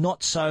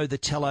 Not so the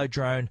Tello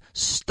drone,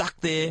 stuck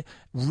there,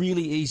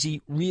 really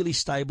easy, really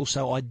stable,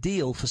 so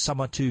ideal for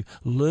someone to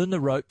learn the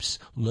ropes,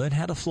 learn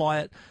how to fly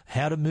it,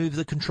 how to move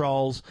the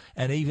controls,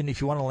 and even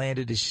if you want to land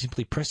it, it's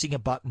simply pressing a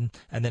button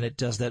and then it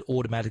does that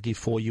automatically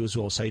for you as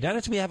well. So you don't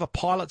have to have a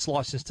pilot's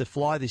license to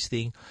fly this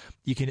thing.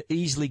 You can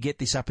easily get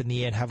this up in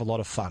the air and have a lot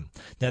of fun.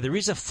 Now, there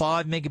is a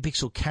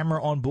 5-megapixel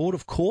camera on board,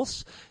 of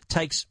course.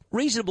 Takes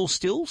reasonable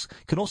stills.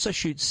 Can also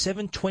shoot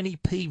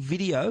 720p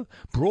video,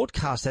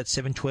 broadcast that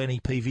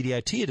 720p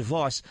video to your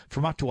device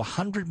from up to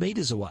 100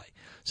 metres away.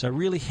 So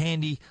really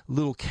handy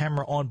little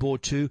camera on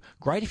board too.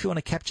 Great if you want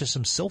to capture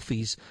some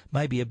selfies,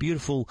 maybe a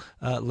beautiful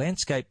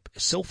landscape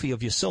selfie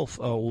of yourself,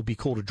 or will be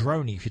called a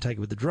droney if you take it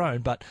with the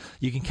drone, but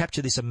you can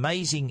capture this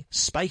amazing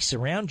space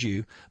around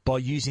you by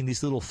using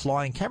this little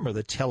flying camera,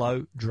 the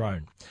Tello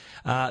drone.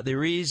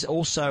 There is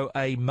also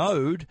a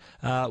mode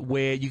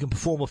where you can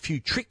perform a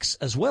few tricks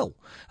as well.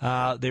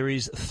 There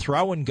is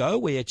throw and go,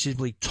 where you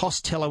simply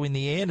toss Tello in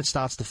the air and it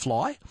starts to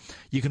fly.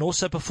 You can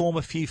also perform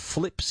a few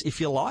flips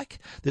if you like.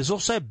 There's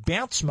also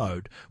bounce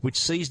mode, which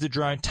sees the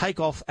drone take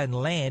off and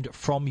land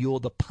from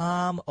the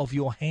palm of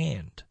your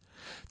hand.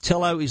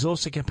 Tello is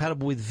also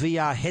compatible with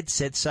VR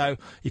headsets, so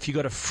if you've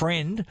got a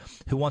friend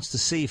who wants to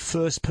see a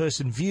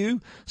first-person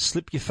view,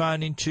 slip your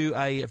phone into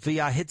a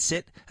VR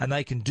headset and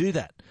they can do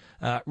that.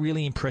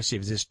 Really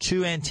impressive. There's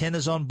 2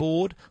 antennas on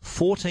board,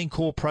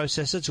 14-core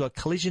processor. It's got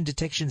collision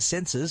detection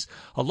sensors.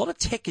 A lot of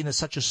tech in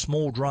such a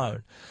small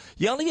drone.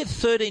 You only get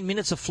 13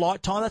 minutes of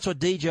flight time. That's what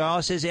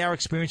DJI says. Our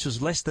experience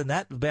was less than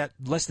that, about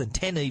less than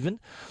 10 even.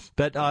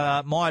 But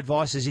my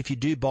advice is if you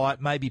do buy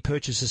it, maybe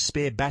purchase a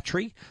spare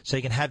battery so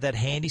you can have that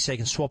handy, so you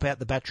can swap out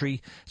the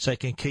battery so you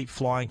can keep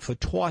flying for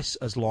twice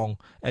as long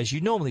as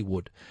you normally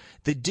would.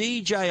 The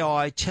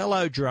DJI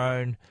Tello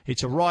drone,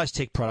 it's a Rise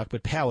Tech product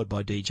but powered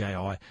by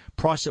DJI,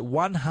 priced at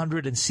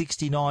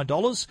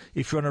 $169.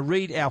 If you want to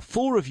read our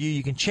full review,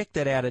 you can check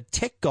that out at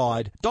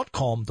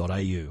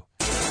techguide.com.au.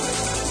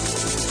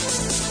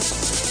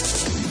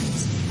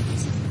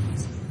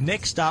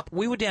 Next up,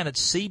 we were down at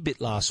CeBIT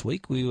last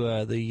week. We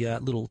were the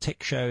little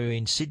tech show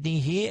in Sydney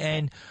here,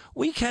 and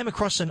we came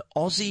across an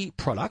Aussie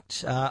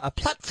product. A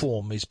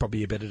platform is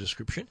probably a better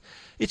description.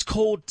 It's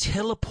called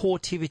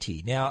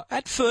Teleportivity. Now,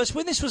 at first,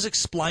 when this was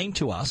explained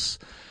to us,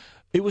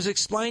 it was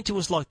explained to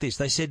us like this.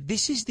 They said,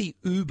 this is the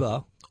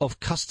Uber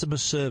of customer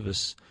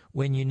service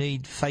when you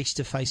need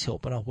face-to-face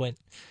help. And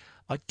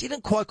I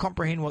didn't quite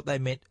comprehend what they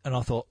meant, and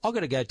I thought, I've got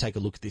to go take a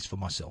look at this for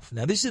myself.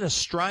 Now, this is an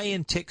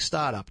Australian tech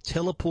startup.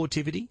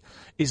 Teleportivity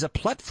is a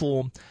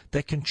platform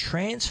that can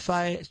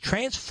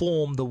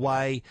transform the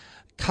way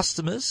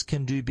customers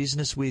can do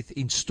business with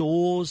in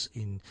stores,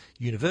 in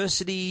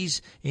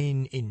universities,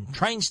 in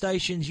train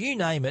stations, you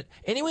name it.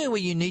 Anywhere where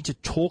you need to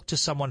talk to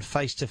someone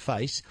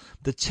face-to-face,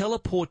 the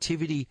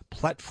Teleportivity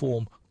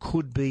platform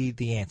could be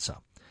the answer.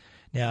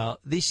 Now,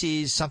 this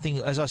is something,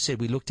 as I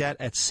said, we looked at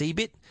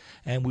CeBIT,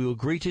 and we were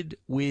greeted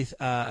with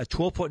a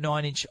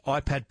 12.9-inch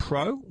iPad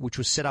Pro, which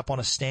was set up on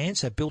a stand,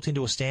 so built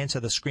into a stand, so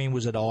the screen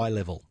was at eye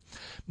level.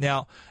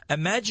 Now,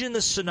 imagine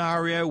the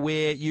scenario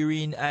where you're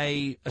in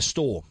a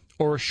store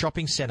or a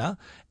shopping centre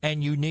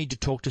and you need to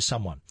talk to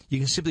someone. You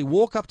can simply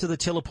walk up to the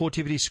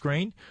Teleportivity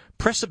screen,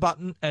 press a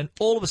button, and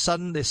all of a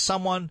sudden there's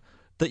someone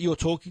that you're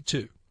talking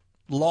to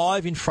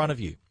live in front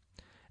of you.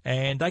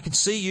 And they can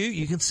see you,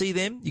 you can see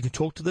them, you can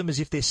talk to them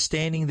as if they're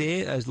standing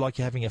there, as like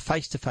you're having a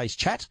face-to-face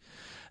chat.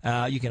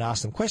 You can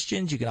ask them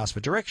questions, you can ask for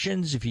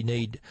directions. If you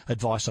need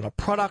advice on a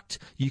product,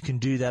 you can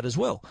do that as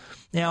well.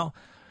 Now,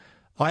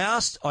 I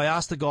asked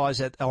the guys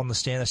on the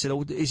stand, I said,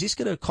 oh, is this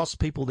going to cost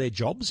people their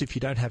jobs if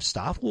you don't have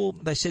staff? Well,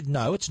 they said,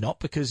 no, it's not,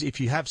 because if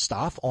you have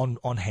staff on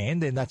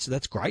hand, then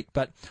that's great.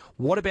 But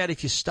what about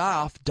if your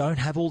staff don't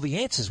have all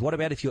the answers? What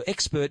about if your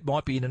expert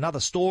might be in another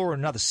store or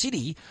another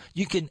city?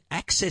 You can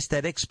access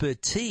that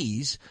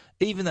expertise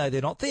even though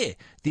they're not there.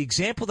 The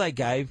example they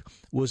gave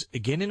was,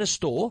 again, in a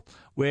store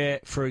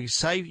where,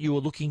 say, you were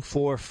looking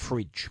for a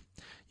fridge.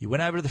 You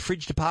went over to the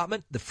fridge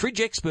department. The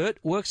fridge expert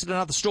works at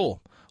another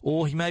store,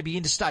 or he may be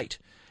interstate,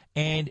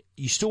 and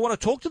you still want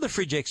to talk to the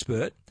fridge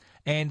expert,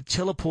 and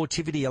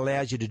Teleportivity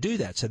allows you to do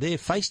that. So they're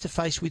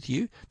face-to-face with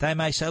you. They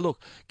may say,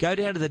 look, go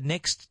down to the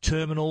next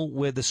terminal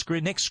where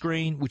the next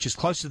screen, which is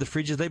close to the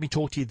fridges, let me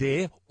talk to you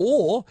there.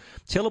 Or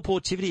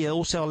Teleportivity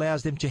also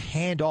allows them to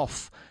hand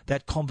off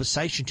that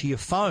conversation to your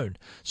phone.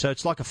 So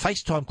it's like a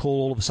FaceTime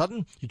call all of a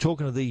sudden. You're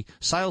talking to the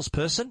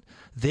salesperson.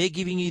 They're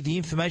giving you the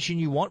information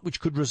you want, which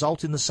could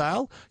result in the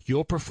sale.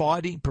 You're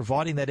providing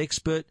that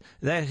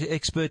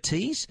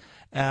expertise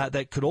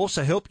that could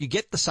also help you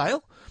get the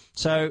sale.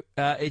 So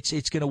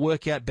it's going to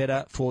work out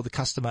better for the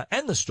customer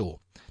and the store.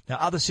 Now,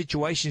 other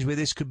situations where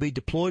this could be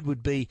deployed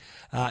would be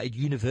at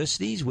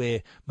universities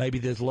where maybe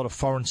there's a lot of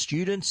foreign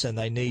students and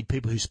they need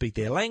people who speak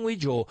their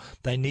language, or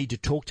they need to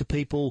talk to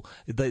people.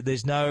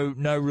 There's no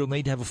real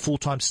need to have a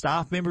full-time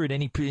staff member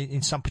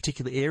in some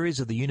particular areas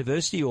of the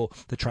university or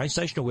the train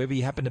station or wherever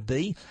you happen to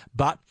be.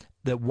 But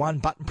the one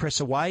button press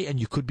away, and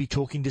you could be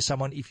talking to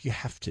someone if you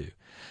have to.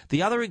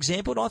 The other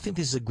example, and I think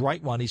this is a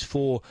great one, is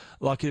for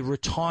like a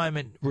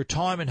retirement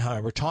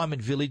home,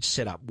 retirement village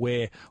setup,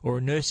 or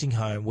a nursing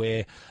home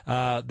where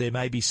there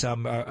may be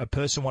a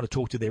person want to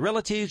talk to their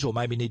relatives, or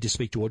maybe need to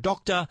speak to a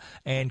doctor,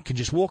 and can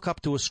just walk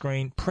up to a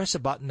screen, press a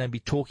button, and be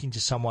talking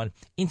to someone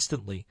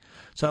instantly.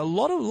 So a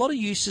lot of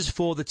uses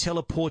for the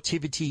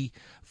Teleportivity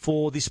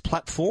for this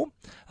platform.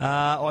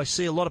 I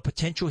see a lot of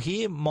potential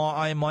here.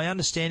 My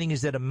understanding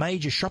is that a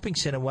major shopping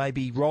centre may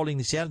be rolling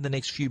this out in the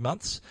next few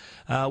months,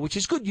 which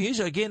is good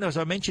news. Again, as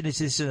I mentioned, this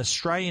is an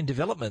Australian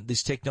development,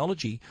 this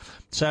technology.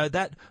 So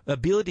that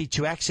ability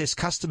to access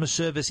customer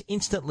service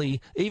instantly,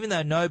 even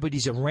though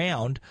nobody's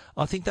around,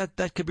 I think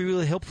that could be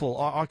really helpful.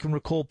 I can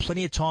recall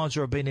plenty of times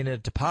where I've been in a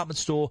department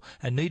store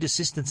and need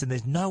assistance and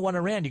there's no one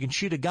around. You can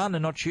shoot a gun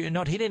and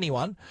not hit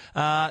anyone.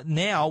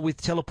 Now,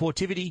 with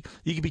Teleportivity,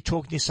 you can be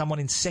talking to someone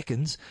in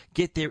seconds,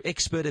 get their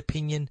expert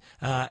opinion,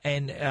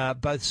 and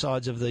both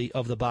sides of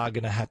the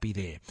bargain are happy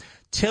there.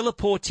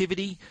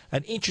 Teleportivity,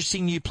 an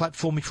interesting new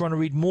platform. If you want to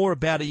read more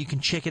about it, you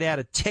can check it out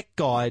at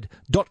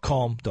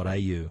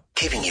techguide.com.au.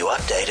 Keeping you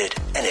updated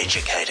and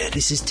educated.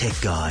 This is Tech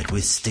Guide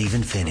with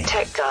Stephen Fennick.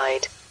 Tech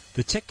Guide.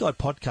 The Tech Guide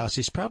podcast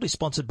is proudly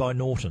sponsored by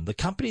Norton, the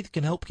company that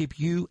can help keep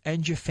you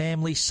and your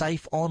family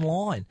safe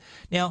online.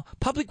 Now,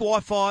 public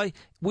Wi-Fi,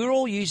 we're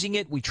all using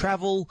it. We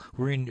travel,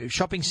 we're in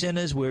shopping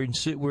centres, we're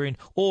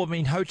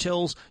in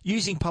hotels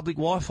using public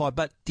Wi-Fi.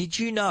 But did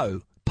you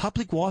know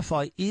public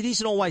Wi-Fi, it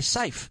isn't always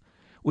safe?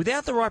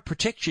 Without the right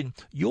protection,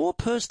 your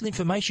personal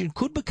information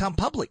could become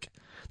public.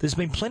 There's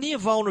been plenty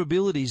of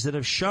vulnerabilities that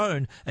have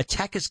shown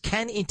attackers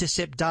can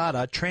intercept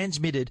data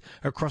transmitted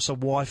across a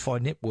Wi-Fi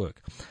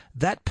network.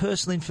 That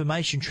personal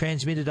information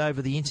transmitted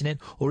over the internet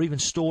or even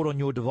stored on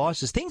your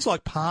devices, things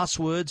like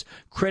passwords,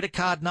 credit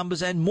card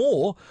numbers and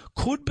more,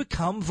 could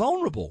become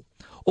vulnerable.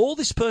 All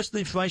this personal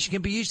information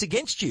can be used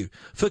against you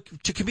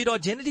to commit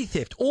identity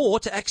theft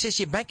or to access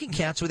your bank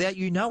accounts without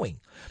you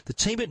knowing. The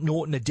team at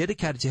Norton are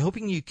dedicated to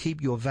helping you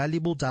keep your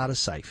valuable data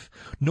safe.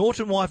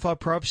 Norton Wi-Fi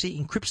Privacy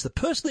encrypts the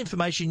personal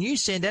information you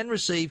send and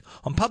receive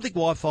on public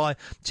Wi-Fi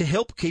to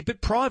help keep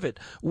it private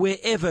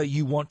wherever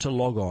you want to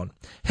log on.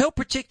 Help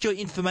protect your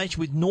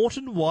information with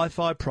Norton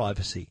Wi-Fi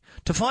Privacy.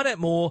 To find out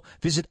more,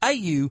 visit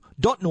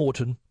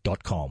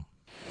au.norton.com.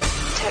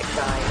 Tech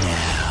Guide.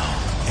 Now,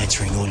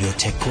 answering all your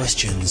tech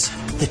questions,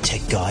 the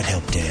Tech Guide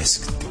Help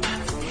Desk.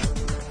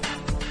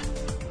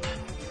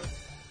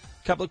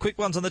 Couple of quick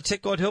ones on the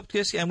Tech Guide Help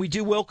Desk, and we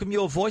do welcome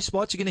your voice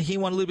bites. You're going to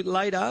hear one a little bit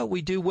later.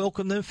 We do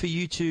welcome them for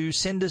you to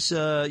send us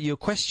your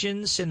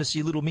questions, send us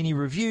your little mini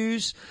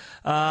reviews.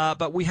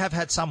 But we have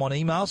had some on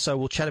email, so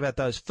we'll chat about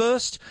those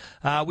first.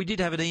 We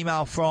did have an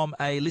email from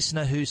a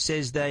listener who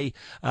says they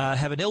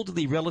have an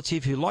elderly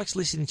relative who likes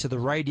listening to the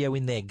radio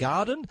in their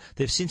garden.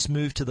 They've since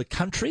moved to the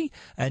country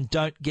and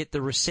don't get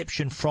the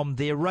reception from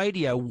their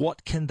radio.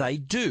 What can they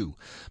do?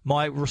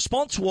 My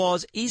response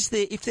was, if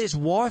there's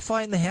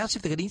Wi-Fi in the house,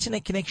 if they've got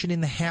internet connection in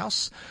the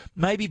house,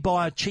 maybe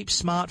buy a cheap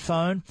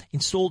smartphone,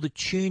 install the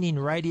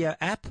TuneIn radio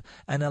app,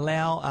 and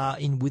allow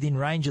within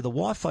range of the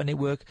Wi-Fi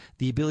network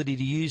the ability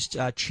to use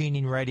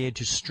TuneIn radio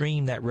to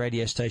stream that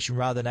radio station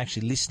rather than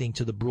actually listening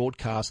to the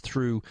broadcast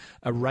through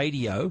a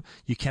radio.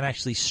 You can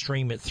actually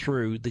stream it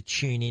through the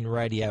TuneIn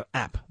radio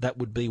app. That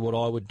would be what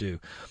I would do.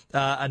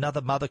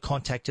 Another mother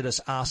contacted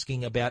us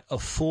asking about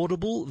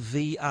affordable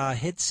VR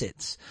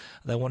headsets.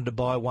 They wanted to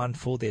buy one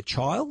for their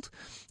child,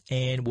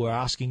 and we're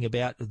asking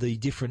about the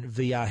different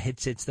VR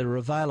headsets that are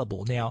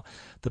available. Now,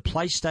 the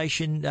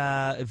PlayStation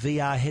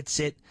VR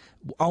headset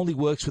only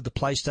works with the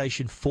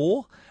PlayStation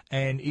 4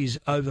 and is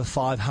over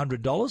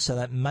 $500, so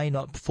that may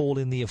not fall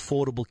in the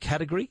affordable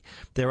category.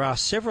 There are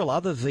several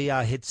other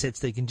VR headsets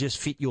that can just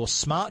fit your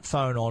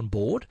smartphone on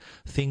board,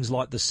 things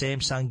like the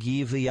Samsung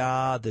Gear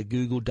VR, the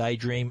Google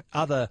Daydream,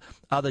 other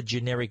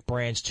generic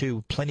brands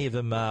too. Plenty of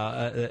them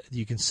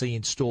you can see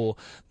in store.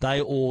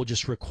 They all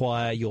just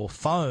require your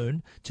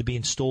phone to be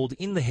installed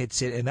in the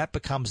headset, and that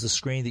becomes the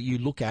screen that you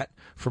look at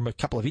from a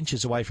couple of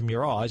inches away from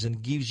your eyes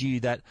and gives you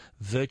that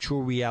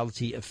virtual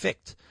reality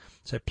effect.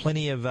 So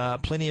plenty of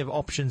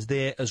options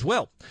there as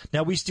well.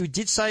 Now, we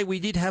did say we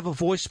did have a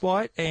voice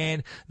bite,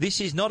 and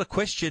this is not a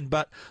question,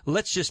 but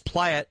let's just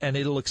play it and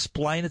it'll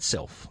explain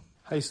itself.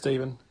 Hey,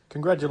 Stephen.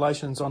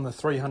 Congratulations on the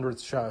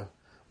 300th show.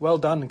 Well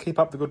done and keep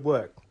up the good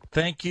work.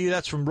 Thank you.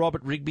 That's from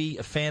Robert Rigby,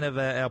 a fan of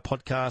our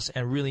podcast,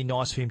 and really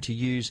nice for him to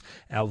use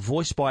our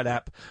VoiceBite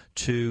app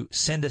to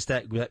send us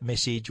that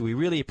message. We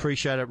really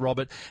appreciate it,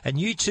 Robert. And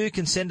you too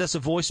can send us a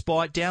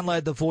VoiceBite.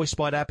 Download the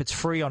VoiceBite app. It's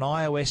free on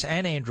iOS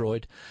and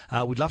Android.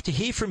 We'd love to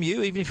hear from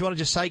you. Even if you want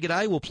to just say good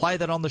day, we'll play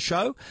that on the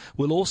show.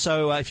 We'll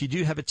also, if you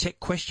do have a tech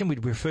question,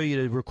 we'd prefer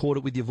you to record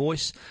it with your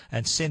voice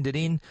and send it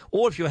in.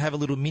 Or if you have a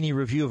little mini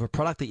review of a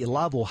product that you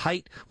love or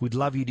hate, we'd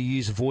love you to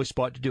use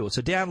VoiceBite to do it.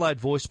 So download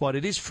VoiceBite.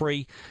 It is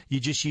free. You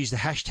just use the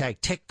hashtag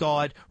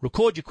TechGuide,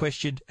 record your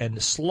question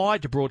and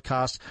slide to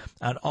broadcast,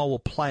 and I will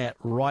play it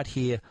right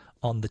here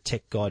on the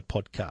Tech Guide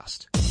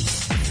podcast.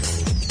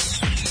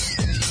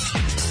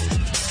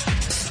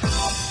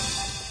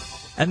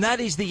 And that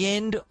is the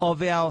end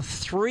of our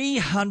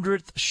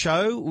 300th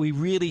show. We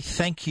really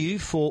thank you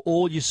for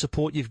all your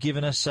support you've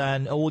given us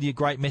and all your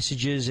great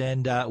messages.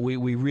 And we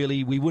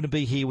wouldn't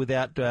be here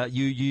without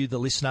you, the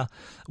listener.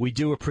 We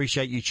do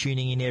appreciate you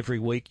tuning in every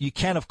week. You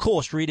can, of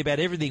course, read about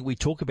everything we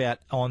talk about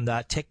on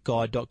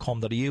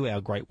techguide.com.au,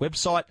 our great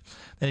website.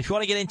 And if you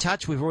want to get in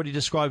touch, we've already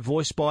described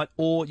VoiceBite,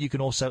 or you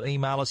can also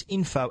email us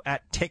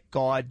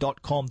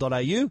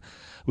info@techguide.com.au.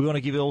 We want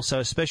to give also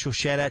a special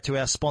shout-out to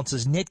our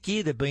sponsors,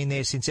 Netgear. They've been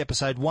there since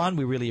episode 1.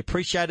 We really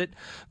appreciate it.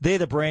 They're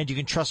the brand you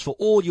can trust for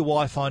all your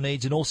Wi-Fi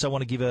needs, and also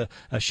want to give a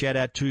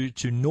shout-out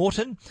to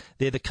Norton.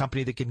 They're the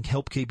company that can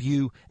help keep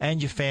you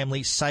and your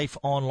family safe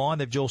online.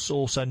 They've just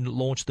also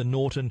launched the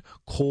Norton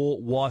Core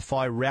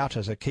Wi-Fi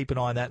router, so keep an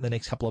eye on that in the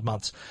next couple of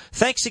months.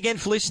 Thanks again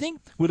for listening.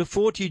 We look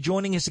forward to you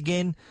joining us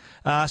again.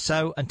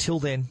 So until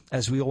then,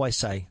 as we always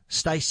say,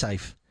 stay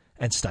safe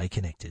and stay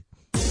connected.